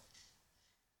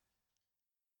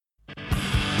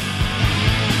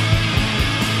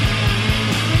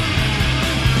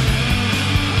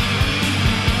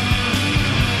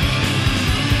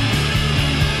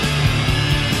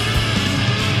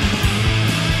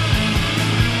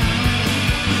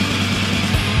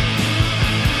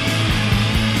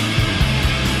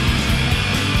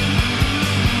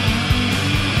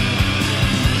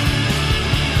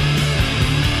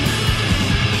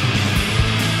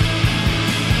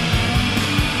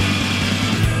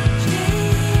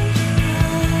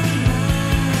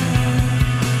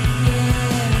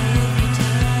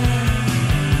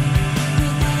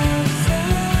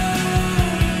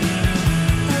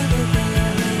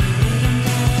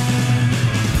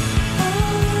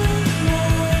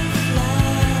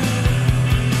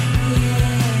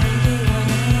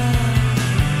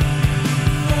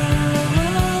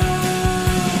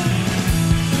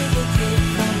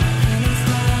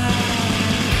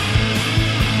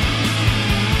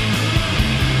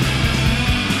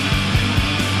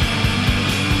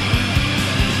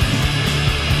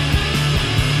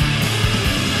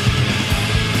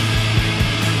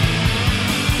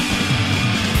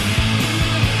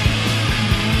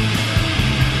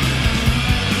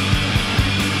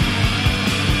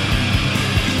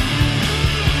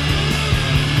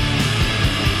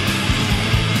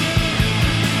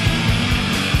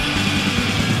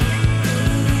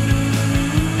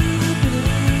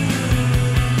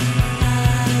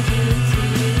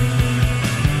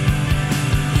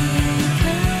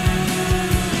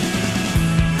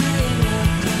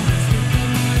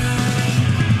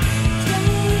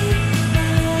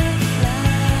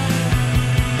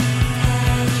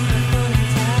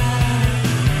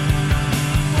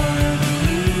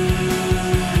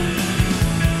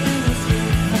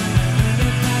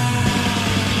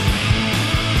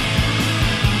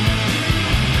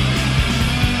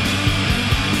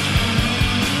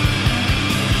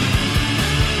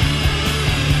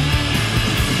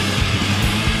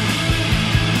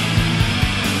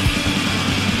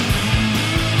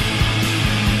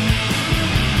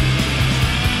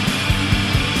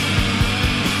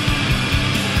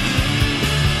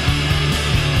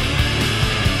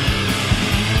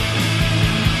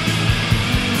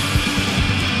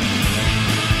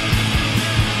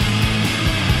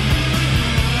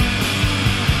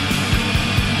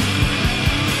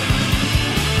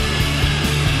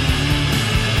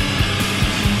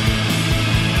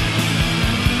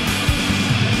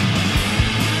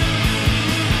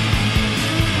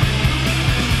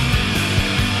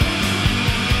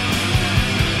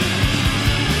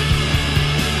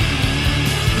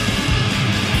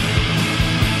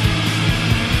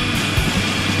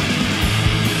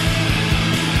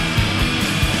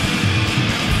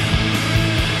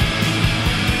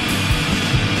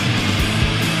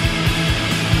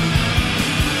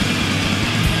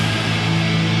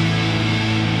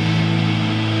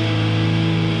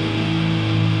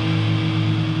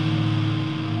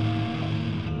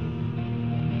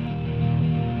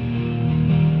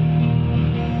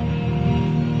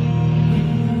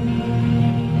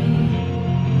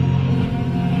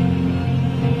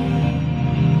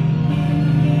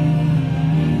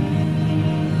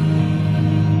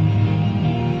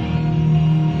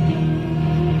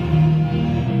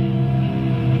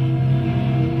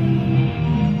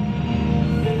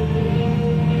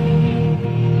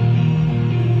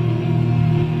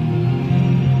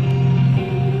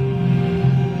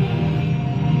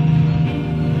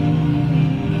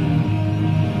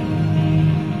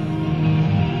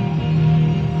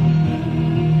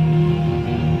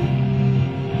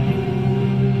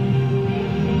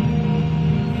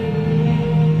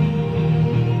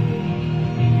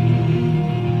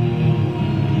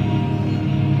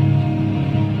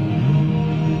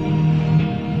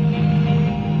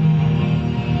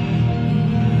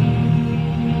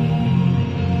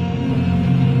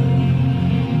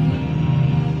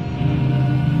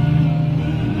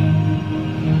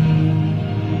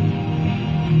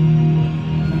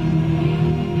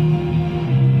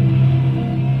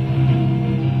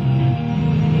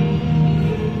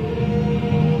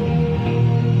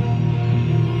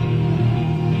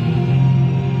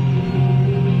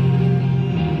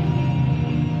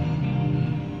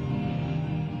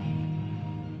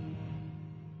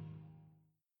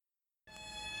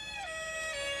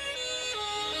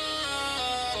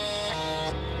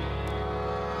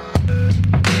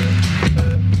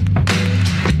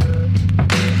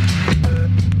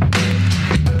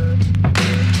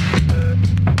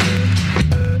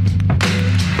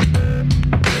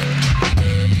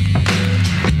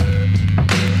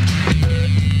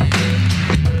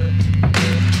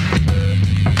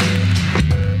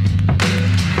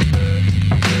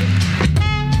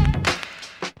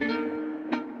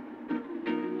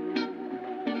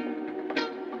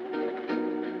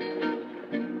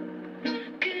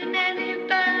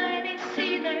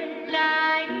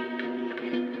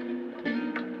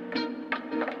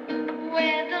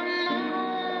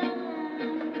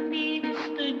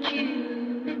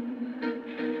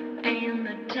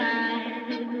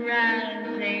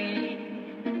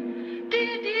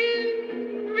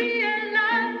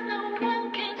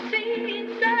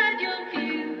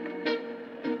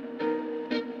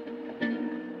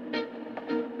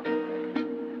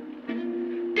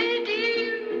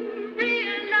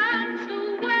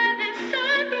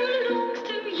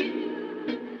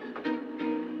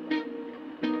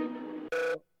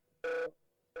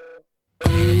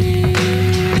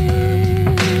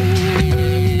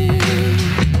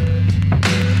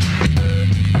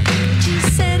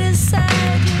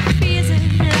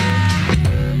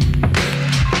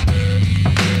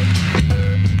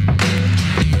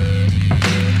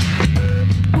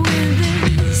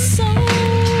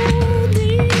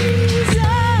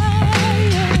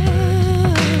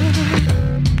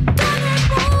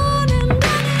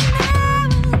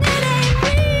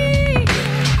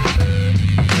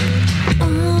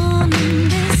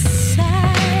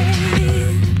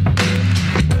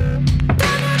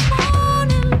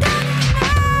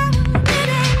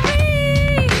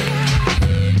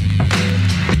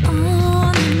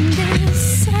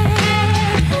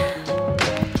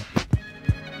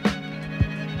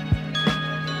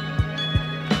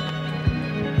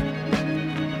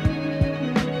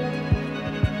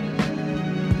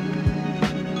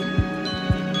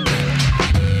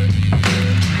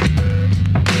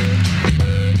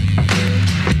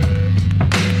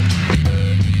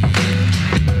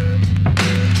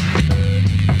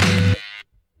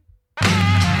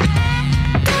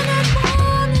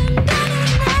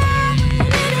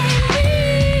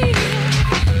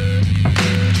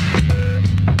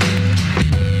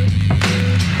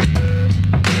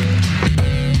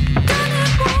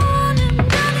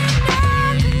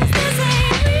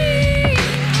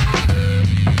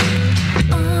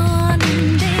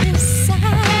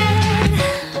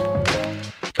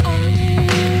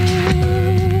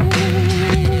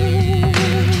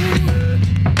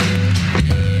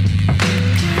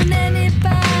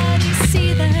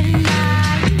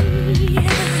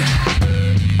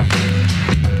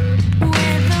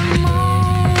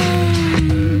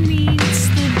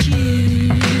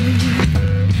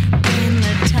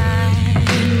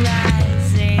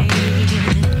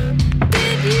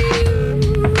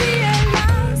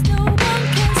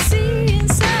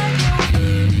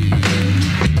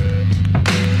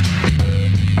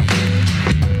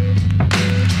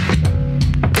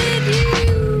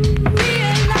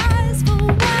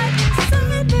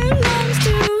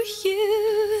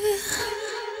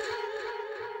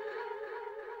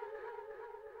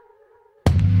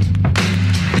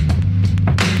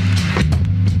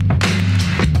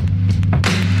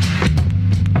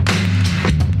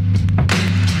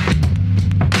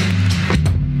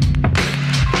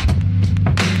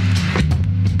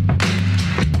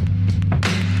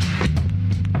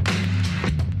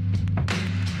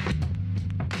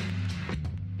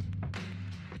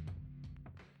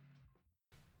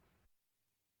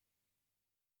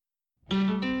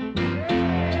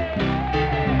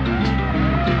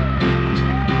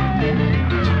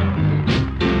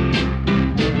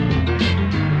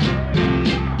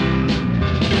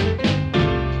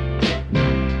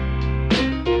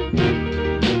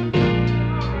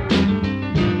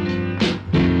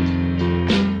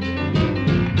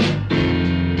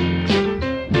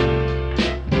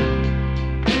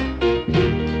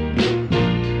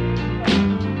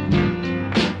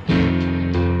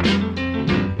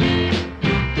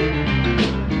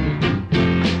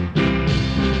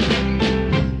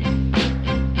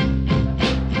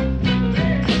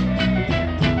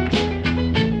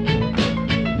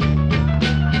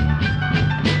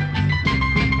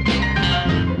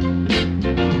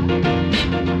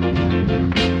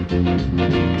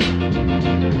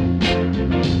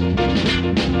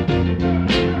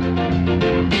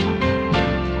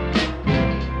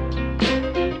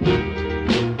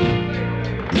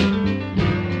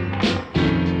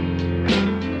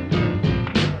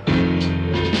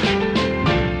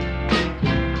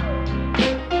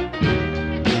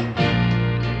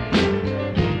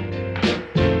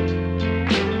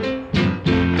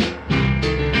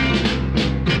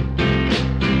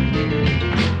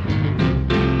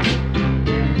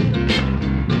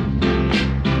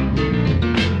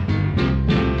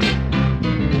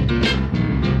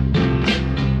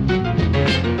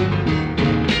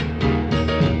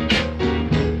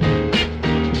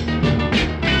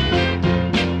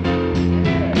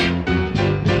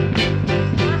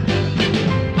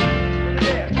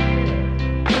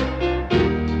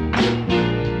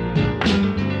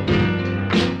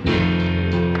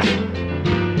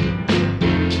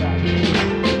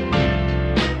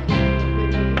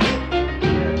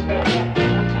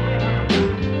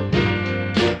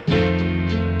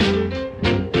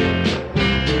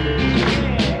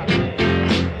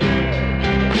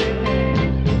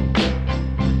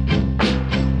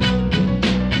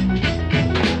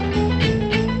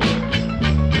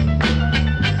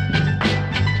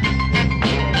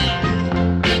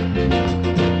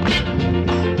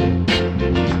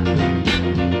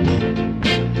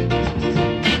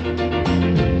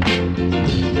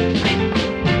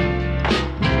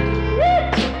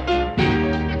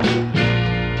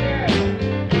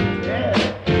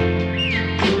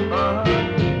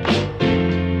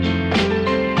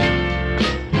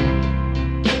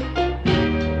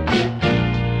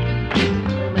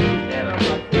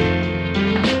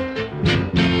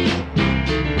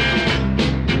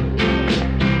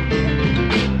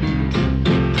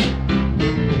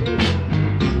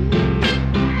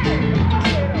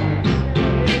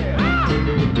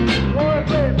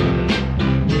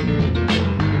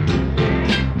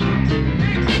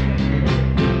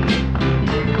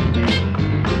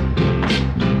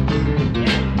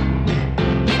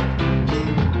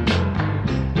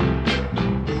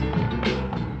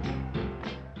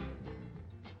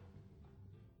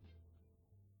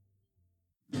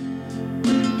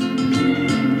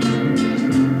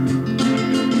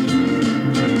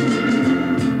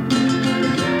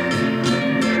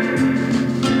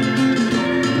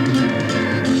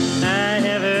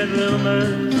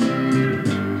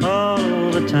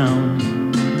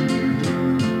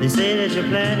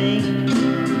 planning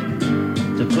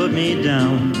to put me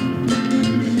down.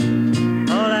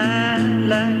 All I'd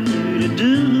like you to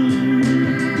do,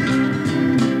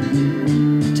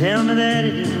 tell me that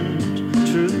it isn't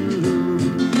true.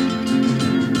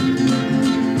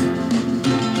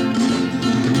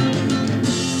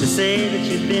 To say that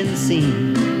you've been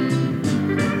seen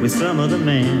with some other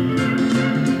man,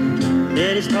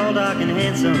 that he's tall, dark, and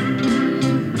handsome,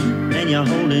 and you're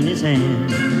holding his hand.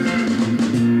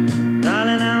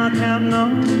 Darling, I'm counting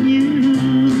on you.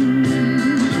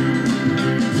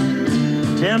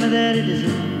 Tell me that it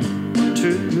isn't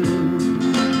true.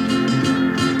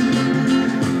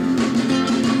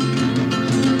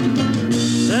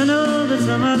 I know that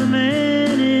some other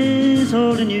man is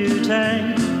holding you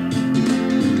tight.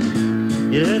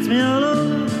 It hurts me all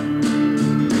over.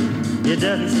 It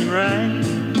doesn't seem right.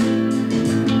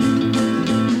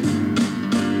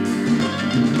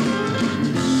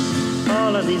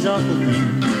 All of these awful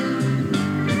things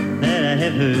that I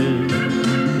have heard,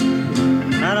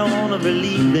 I don't want to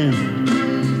believe them.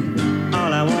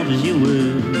 All I want is your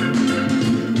word.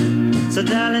 So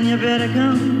darling, you better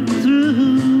come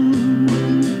through.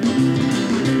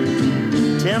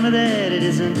 Tell me that it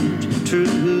isn't true.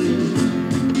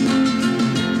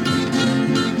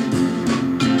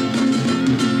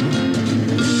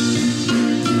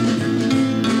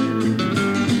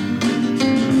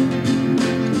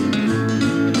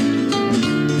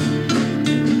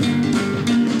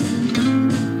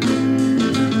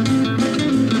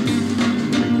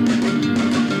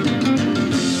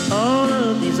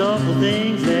 Awful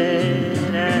things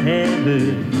that I have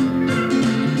heard,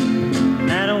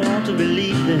 I don't want to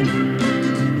believe them.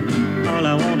 All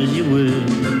I want is your word.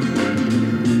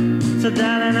 So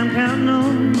darling, I'm counting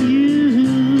on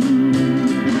you.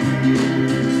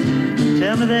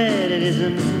 Tell me that it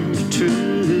isn't true.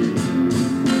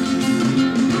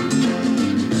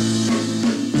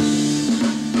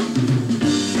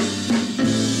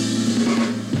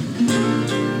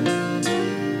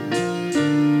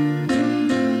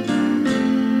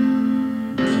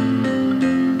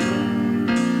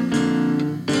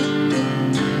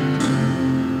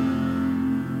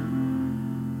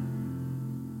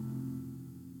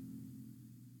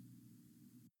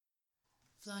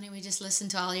 Flonnie, we just listened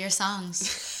to all your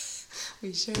songs.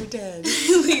 We sure did.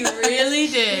 We really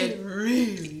did. We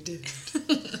really did.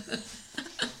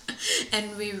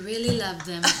 And we really loved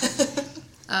them.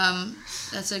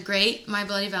 That's a great My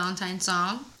Bloody Valentine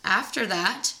song. After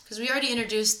that, because we already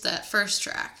introduced that first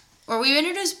track, or we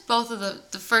introduced both of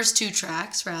the first two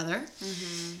tracks, rather.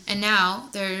 Mm-hmm. And now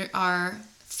there are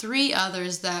 3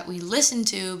 others that we listened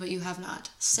to, but you have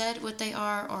not said what they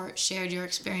are or shared your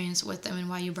experience with them and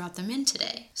why you brought them in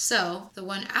today. So, the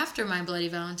one after My Bloody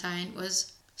Valentine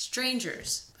was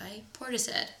Strangers by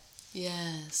Portishead.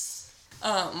 Yes.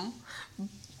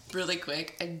 Really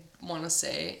quick, I want to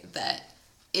say that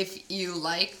if you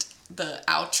liked the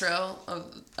outro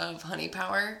of Honey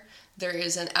Power, there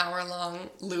is an hour-long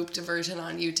looped version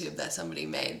on YouTube that somebody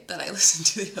made that I listened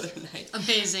to the other night.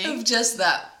 Amazing. Of just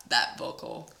that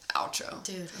vocal outro.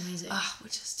 Dude, amazing.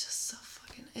 Which is just so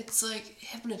fucking... It's like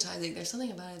hypnotizing. There's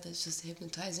something about it that's just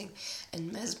hypnotizing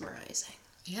and mesmerizing.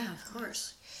 Yeah, of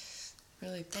course.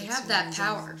 Really. They have that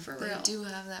power, for real. They do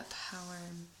have that power.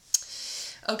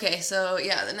 Okay, so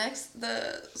yeah,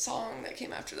 the song that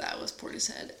came after that was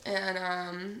Portishead.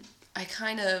 And I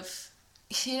kind of,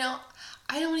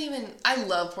 I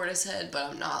love Portishead,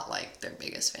 but I'm not like their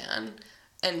biggest fan.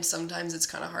 And sometimes it's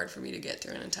kind of hard for me to get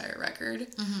through an entire record.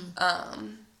 Mm-hmm.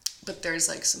 But there's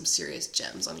like some serious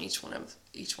gems on each one of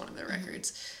their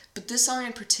records. But this song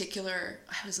in particular,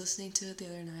 I was listening to it the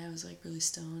other night. I was like really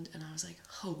stoned, and I was like,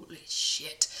 holy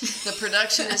shit. The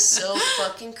production is so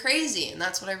fucking crazy, and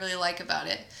that's what I really like about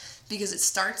it. Because it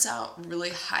starts out really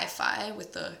hi-fi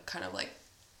with the kind of like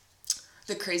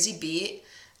the crazy beat,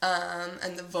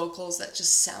 and the vocals that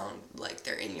just sound like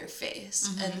they're in your face.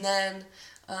 Mm-hmm. And then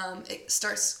it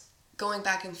starts going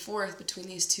back and forth between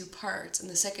these two parts. And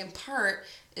the second part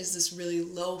is this really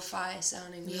lo-fi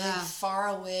sounding, really far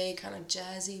away, kind of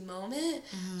jazzy moment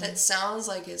that sounds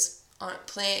like it's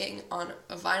playing on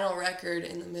a vinyl record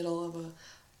in the middle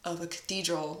of a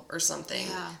cathedral or something,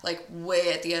 like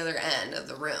way at the other end of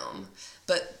the room.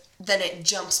 But then it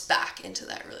jumps back into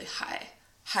that really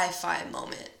hi-fi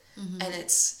moment, and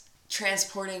it's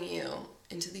transporting you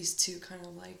into these two kind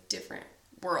of like different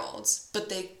worlds, but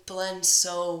they blend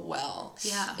so well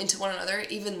into one another,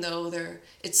 even though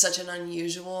it's such an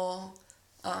unusual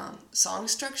song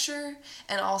structure,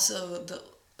 and also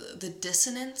the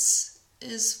dissonance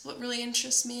is what really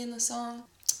interests me in the song,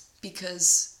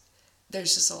 because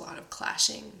there's just a lot of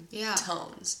clashing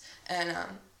tones, and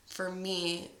for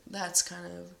me, that's kind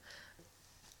of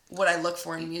what I look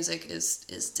for in music is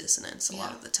dissonance a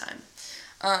lot of the time.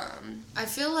 I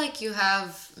feel like you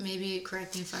have, maybe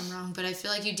correct me if I'm wrong, but I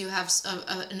feel like you do have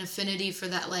an affinity for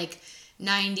that like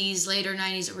 90s, later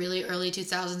 90s, really early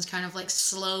 2000s kind of like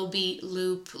slow beat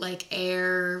loop, like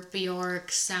Air,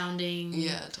 Bjork sounding.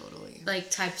 Yeah, totally. Like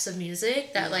types of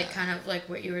music that like kind of like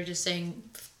what you were just saying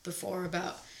before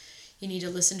about you need to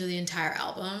listen to the entire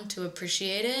album to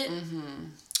appreciate it. Mm-hmm.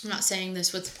 I'm not saying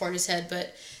this with Portishead,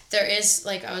 but there is,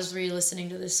 like, I was re-listening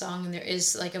to this song, and there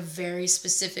is, like, a very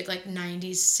specific, like,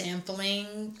 90s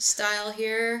sampling style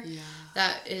here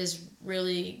that is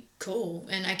really cool.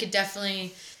 And I could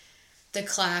definitely, the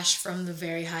clash from the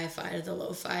very hi-fi to the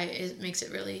lo-fi, it makes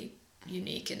it really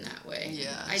unique in that way.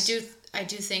 Yeah. I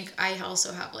do think I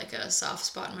also have, like, a soft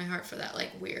spot in my heart for that,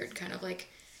 like, weird kind of, like,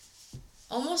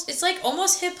 it's like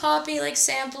almost hip-hoppy, like,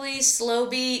 sampley, slow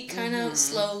beat, kind of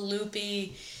slow,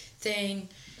 loopy thing.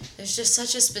 There's just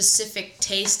such a specific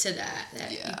taste to that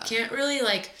you can't really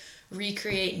like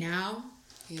recreate now,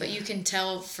 but you can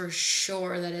tell for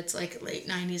sure that it's like late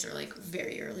 90s or like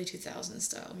very early 2000s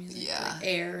style music, like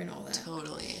Air and all that.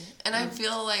 Totally. And I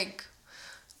feel like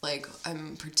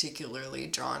I'm particularly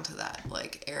drawn to that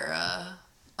like era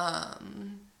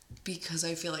because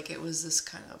I feel like it was this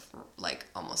kind of like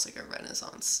almost like a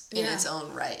renaissance in its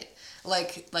own right,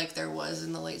 like there was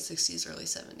in the late 60s, early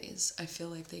 70s. I feel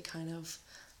like they kind of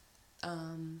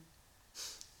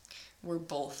were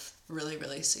both really,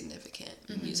 really significant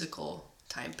musical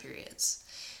time periods,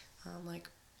 like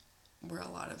where a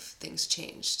lot of things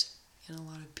changed and a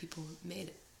lot of people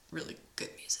made really good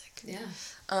music.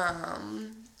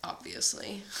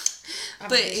 Obviously.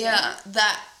 But yeah,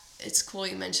 that it's cool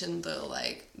you mentioned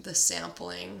the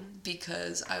sampling,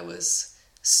 because I was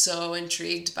so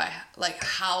intrigued by like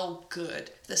how good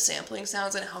the sampling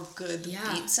sounds and how good the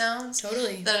beat sounds.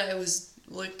 Totally. That I was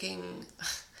looking,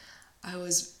 I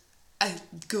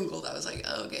Googled, I was like,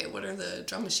 oh, okay, what are the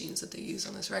drum machines that they use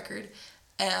on this record?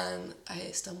 And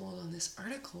I stumbled on this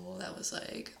article that was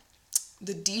like,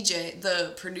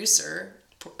 the producer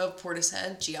of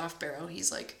Portishead, Geoff Barrow,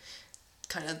 he's like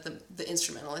kind of the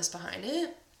instrumentalist behind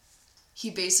it. He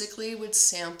basically would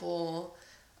sample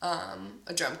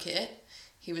a drum kit,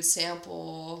 he would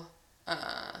sample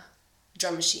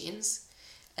drum machines,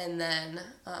 and then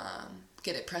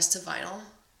get it pressed to vinyl,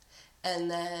 and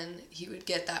then he would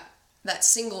get that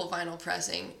single vinyl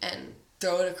pressing and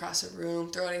throw it across a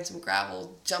room, throw it in some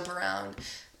gravel, jump around,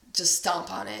 just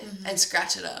stomp on it and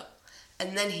scratch it up,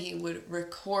 and then he would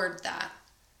re-record that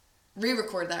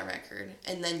record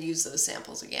and then use those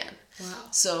samples again. Wow.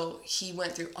 So he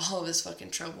went through all of his fucking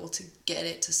trouble to get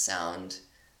it to sound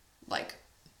like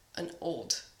an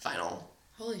old vinyl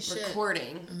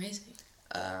recording. Amazing.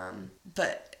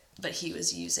 But he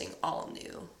was using all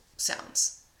new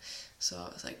sounds. So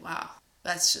I was like, wow,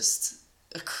 that's just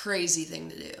a crazy thing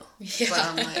to do. Yeah. But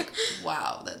I'm like,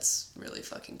 wow, that's really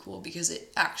fucking cool, because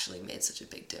it actually made such a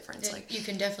big difference. Like you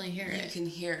can definitely hear it. You can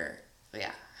hear,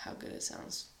 how good it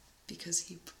sounds, because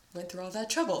he went through all that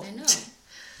trouble. I know.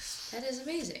 That is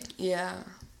amazing. Yeah.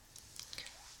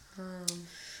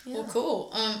 Well,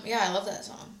 cool. I love that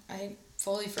song. I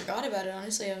fully forgot about it.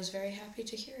 Honestly, I was very happy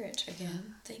to hear it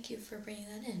again. Thank you for bringing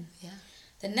that in. Yeah.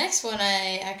 The next one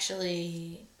I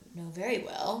actually know very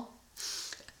well.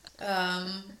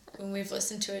 When we've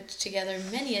listened to it together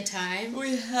many a time.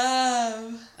 We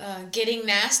have. Getting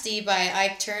Nasty by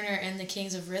Ike Turner and the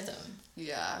Kings of Rhythm.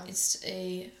 Yeah. It's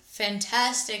a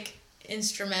fantastic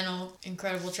instrumental,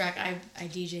 incredible track. I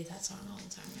DJ that song all the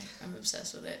time. I'm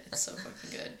obsessed with it. It's so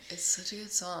fucking good. It's such a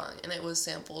good song, and it was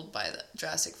sampled by the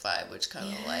Jurassic 5, which kind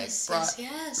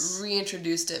of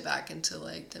reintroduced it back into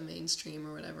like the mainstream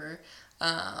or whatever.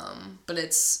 But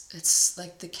it's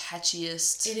like the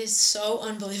catchiest. It is so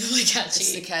unbelievably catchy.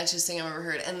 It's the catchiest thing I've ever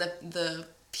heard, and the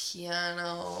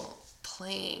piano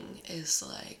playing is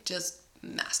like just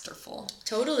masterful.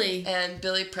 Totally. And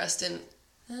Billy Preston.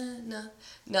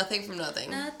 Nothing from nothing.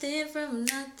 Nothing from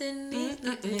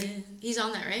nothing. He's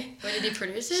on that, right? Where did he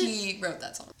produce it? He wrote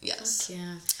that song. Yes. Fuck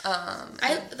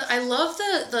yeah. I love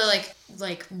the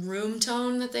like room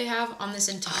tone that they have on this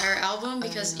entire album,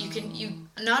 because you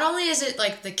not only is it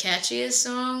like the catchiest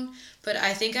song, but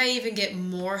I think I even get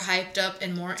more hyped up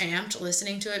and more amped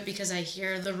listening to it, because I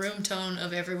hear the room tone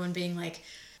of everyone being like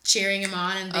cheering him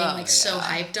on and being so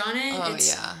hyped on it.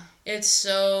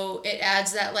 It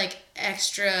adds that like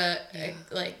extra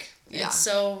it's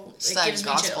so it's it that gives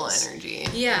me gospel chills. Energy.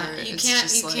 Yeah, you can't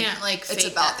fake it's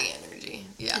about that. the energy.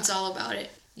 Yeah. It's all about it.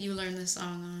 You learned this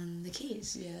song on the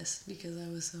keys. Yes, because I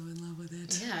was so in love with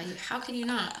it. Yeah, how can you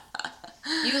not?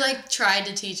 You like tried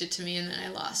to teach it to me and then I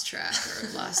lost track or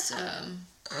lost and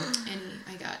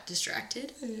I got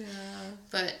distracted. Yeah.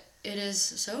 But it is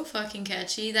so fucking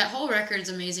catchy. That whole record's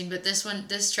amazing, but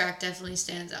this track definitely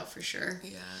stands out for sure.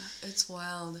 Yeah, it's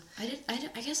wild.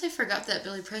 I guess I forgot that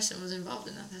Billy Preston was involved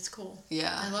in that. That's cool.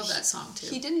 Yeah. I love that song too.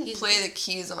 He didn't play the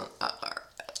keys on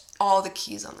all the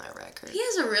keys on that record. He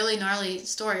has a really gnarly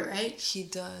story, right? He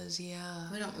does, yeah.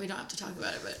 We don't have to talk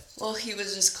about it, but Well, he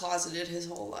was just closeted his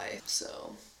whole life,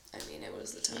 so I mean, it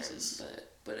was the time, Jesus.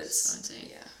 but it's So insane.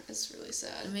 yeah, it's really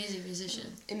sad. amazing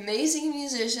musician. Amazing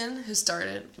musician who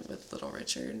started with Little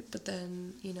Richard, but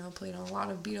then played on a lot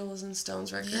of Beatles and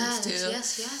Stones records too.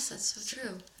 Yes, that's so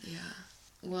true. Yeah.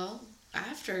 Well,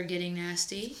 after Getting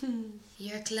Nasty,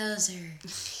 you're closer.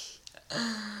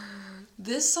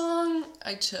 This song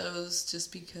I chose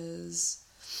just because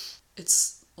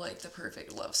it's like the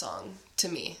perfect love song to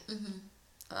me.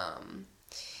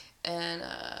 And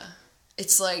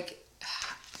it's like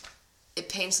it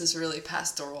paints this really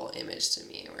pastoral image to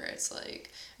me where it's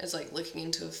like looking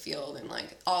into a field and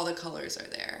like all the colors are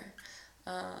there.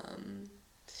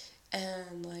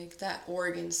 And like that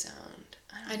organ sound.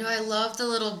 I know. I love the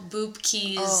little boop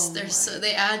keys. Oh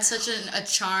They add such a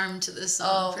charm to this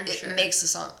song. it sure. makes the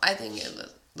song. I think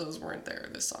if those weren't there,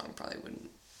 this song probably wouldn't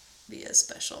be as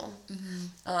special.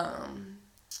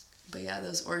 But yeah,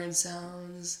 those organ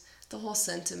sounds, the whole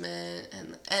sentiment,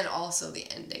 and also the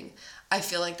ending. I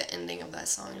feel like the ending of that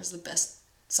song is the best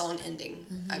song ending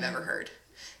I've ever heard.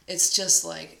 It's just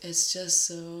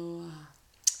so,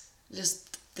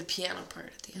 just the piano part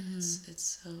at the end.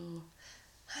 It's so,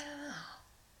 I don't know.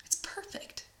 It's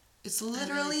perfect. It's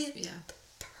literally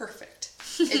perfect.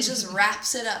 It just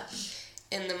wraps it up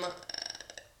in the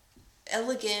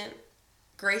elegant,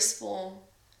 graceful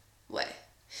way.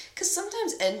 Because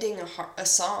sometimes ending a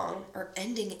song, or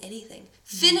ending anything,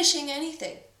 finishing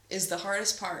anything, is the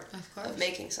hardest part of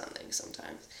making something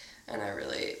sometimes. And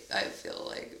I feel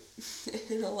like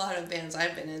in a lot of bands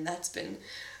I've been in, that's been,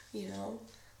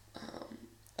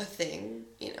 a thing,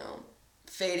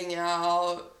 fading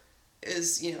out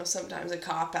is, sometimes a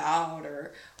cop-out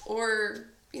or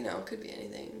could be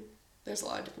anything. There's a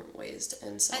lot of different ways to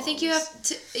end songs. I think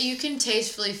you can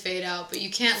tastefully fade out, but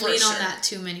you can't lean on that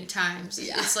too many times.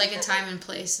 Yeah. It's like a time and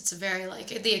place. It's very like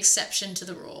the exception to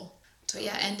the rule. Totally.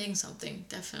 But yeah, ending something,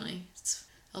 definitely. It's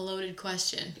a loaded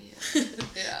question. Yeah.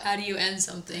 Yeah. How do you end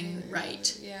something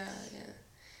right? Yeah.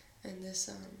 And this,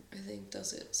 I think,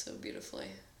 does it so beautifully.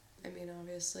 I mean,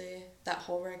 obviously, that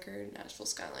whole record, Nashville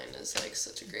Skyline, is like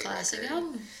such a great Classic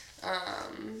record.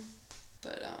 album.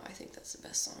 But I think that's the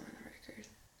best song on the record.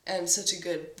 And such a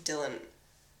good Dylan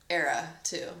era,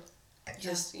 too.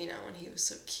 Just, when he was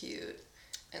so cute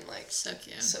and, like, so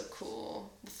cute. So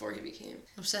cool before he became...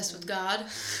 Obsessed with God.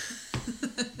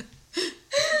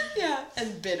 Yeah,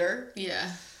 and bitter.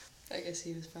 Yeah. I guess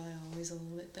he was probably always a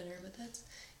little bit bitter, but that's,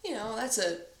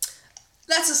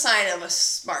 that's a sign of a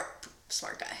smart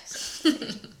guy. So.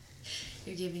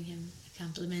 You're giving him a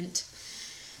compliment.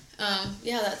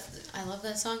 I love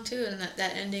that song too, and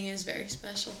that ending is very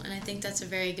special, and I think that's a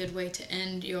very good way to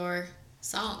end your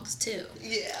songs too.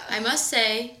 Yeah. I must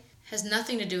say, has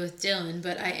nothing to do with Dylan,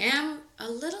 but I am a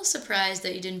little surprised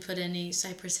that you didn't put any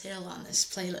Cypress Hill on this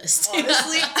playlist.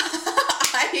 Honestly,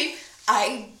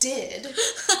 I did,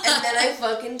 and then I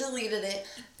fucking deleted it,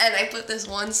 and I put this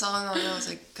one song on, and I was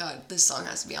like, God, this song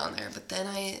has to be on there, but then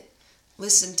I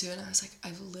listened to it, and I was like,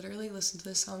 I've literally listened to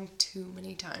this song too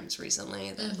many times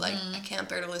recently that, like, I can't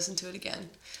bear to listen to it again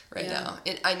now.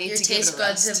 I need Your to give it a taste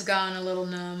buds rest. have gone a little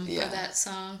numb Yeah. for that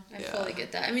song. I Yeah. fully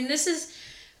get that. I mean, this is...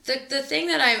 The thing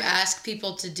that I ask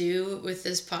people to do with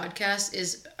this podcast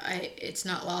is it's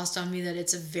not lost on me that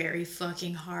it's a very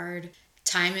fucking hard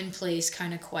time and place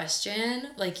kind of question.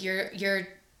 Like, your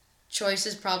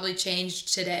choices probably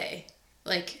changed today.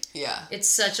 Like, Yeah. it's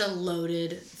such a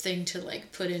loaded thing to,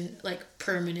 like, put in, like,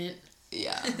 permanent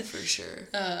Yeah, for sure.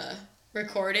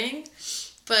 recording.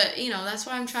 But, that's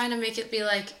why I'm trying to make it be,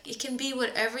 like, it can be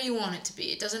whatever you want it to be.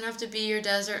 It doesn't have to be your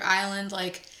desert island,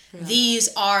 like... Yeah.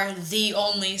 These are the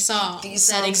only songs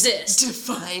that exist.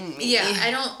 Define me. Yeah, I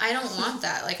don't want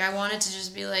that. Like, I want it to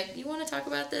just be like, you want to talk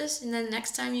about this? And then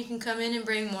next time you can come in and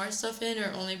bring more stuff in,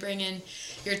 or only bring in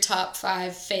your top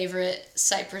 5 favorite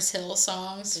Cypress Hill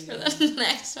songs for the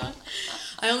next one.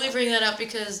 I only bring that up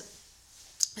because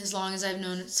as long as I've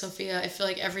known Sophia, I feel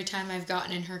like every time I've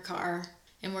gotten in her car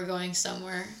and we're going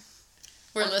somewhere,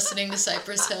 we're listening to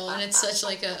Cypress Hill, and it's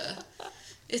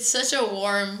such a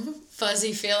warm,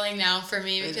 fuzzy feeling now for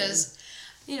me because,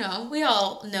 we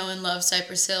all know and love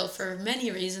Cypress Hill for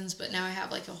many reasons, but now I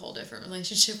have, like, a whole different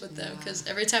relationship with them because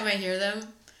every time I hear them,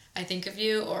 I think of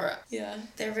you, or yeah,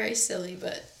 they're very silly,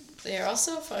 but they're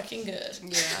also fucking good.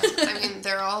 Yeah, I mean,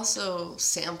 they're also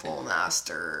sample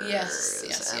masters. Yes.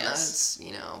 That's,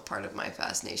 you know, part of my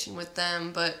fascination with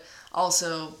them, but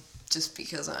also just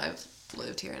because I've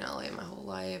lived here in LA my whole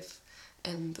life,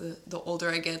 and the older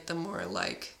I get, the more,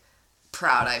 like,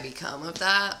 proud I become of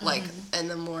that, like, and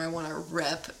the more I want to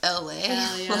rep LA.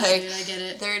 Hell yeah, like, dude, I get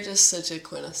it. They're just such a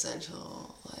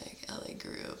quintessential, like, LA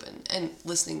group, and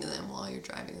listening to them while you're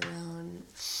driving around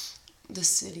the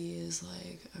city is,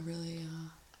 like, a really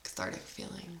cathartic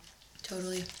feeling.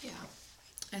 Totally. Yeah.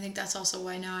 I think that's also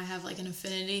why now I have, like, an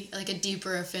affinity, like, a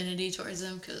deeper affinity towards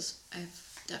them, because I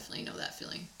definitely know that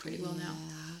feeling pretty well now.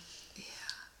 Yeah.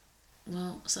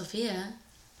 Well, Sophia,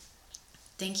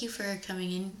 thank you for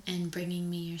coming in and bringing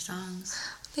me your songs.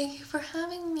 Thank you for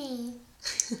having me.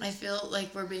 I feel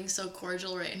like we're being so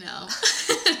cordial right now.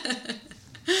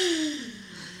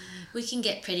 We can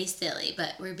get pretty silly,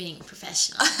 but we're being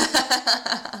professional.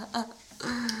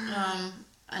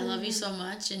 I love you so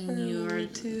much, and you're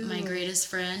my greatest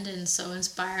friend and so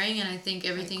inspiring, and I think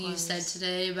everything you said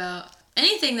today about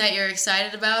anything that you're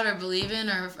excited about or believe in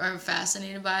or are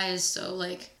fascinated by is so,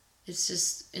 like, it's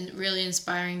just really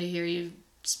inspiring to hear you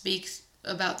speak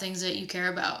about things that you care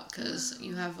about, because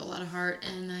you have a lot of heart,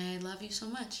 and I love you so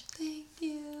much. Thank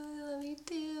you. I love you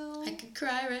too. I could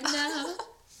cry right now.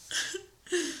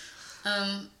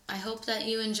 I hope that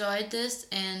you enjoyed this,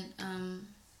 and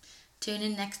tune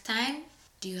in next time.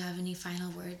 Do you have any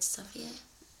final words, Sophia?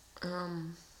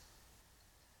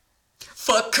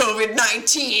 Fuck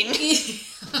COVID-19.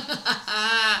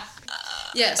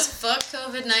 Yes, fuck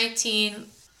COVID-19.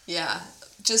 Yeah,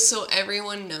 just so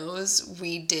everyone knows,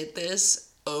 we did this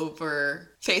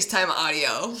over FaceTime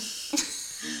audio.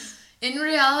 In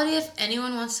reality, if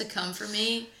anyone wants to come for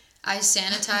me, I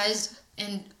sanitized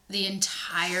in the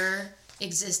entire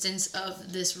existence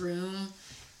of this room.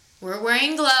 We're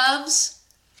wearing gloves.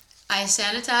 I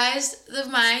sanitized the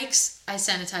mics. I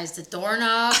sanitized the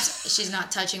doorknobs. She's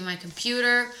not touching my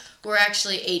computer. We're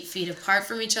actually 8 feet apart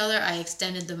from each other. I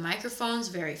extended the microphones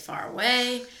very far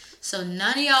away. So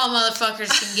none of y'all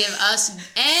motherfuckers can give us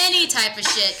any type of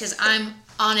shit, because I'm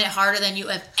on it harder than you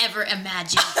have ever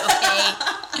imagined, okay?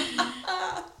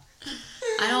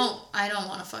 I don't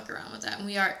want to fuck around with that. And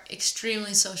we are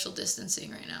extremely social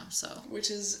distancing right now, so. Which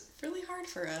is really hard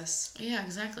for us. Yeah,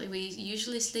 exactly. We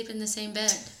usually sleep in the same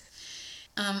bed.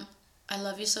 I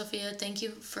love you, Sophia. Thank you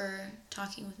for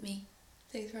talking with me.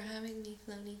 Thanks for having me,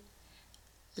 Floney.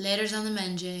 Laters on the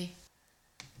men, Jay.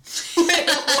 What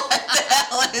the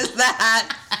hell is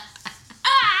that?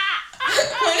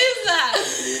 What is that?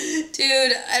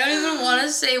 Dude, I don't even want to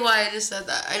say why I just said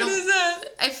that. What is that?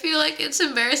 I feel like it's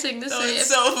embarrassing to say. It's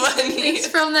so funny. It's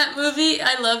from that movie,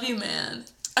 I Love You, Man.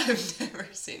 I've never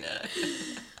seen it.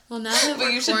 Well, now that But we're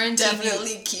you should quarantined,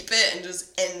 definitely keep it and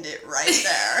just end it right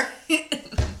there.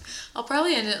 I'll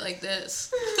probably end it like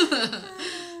this.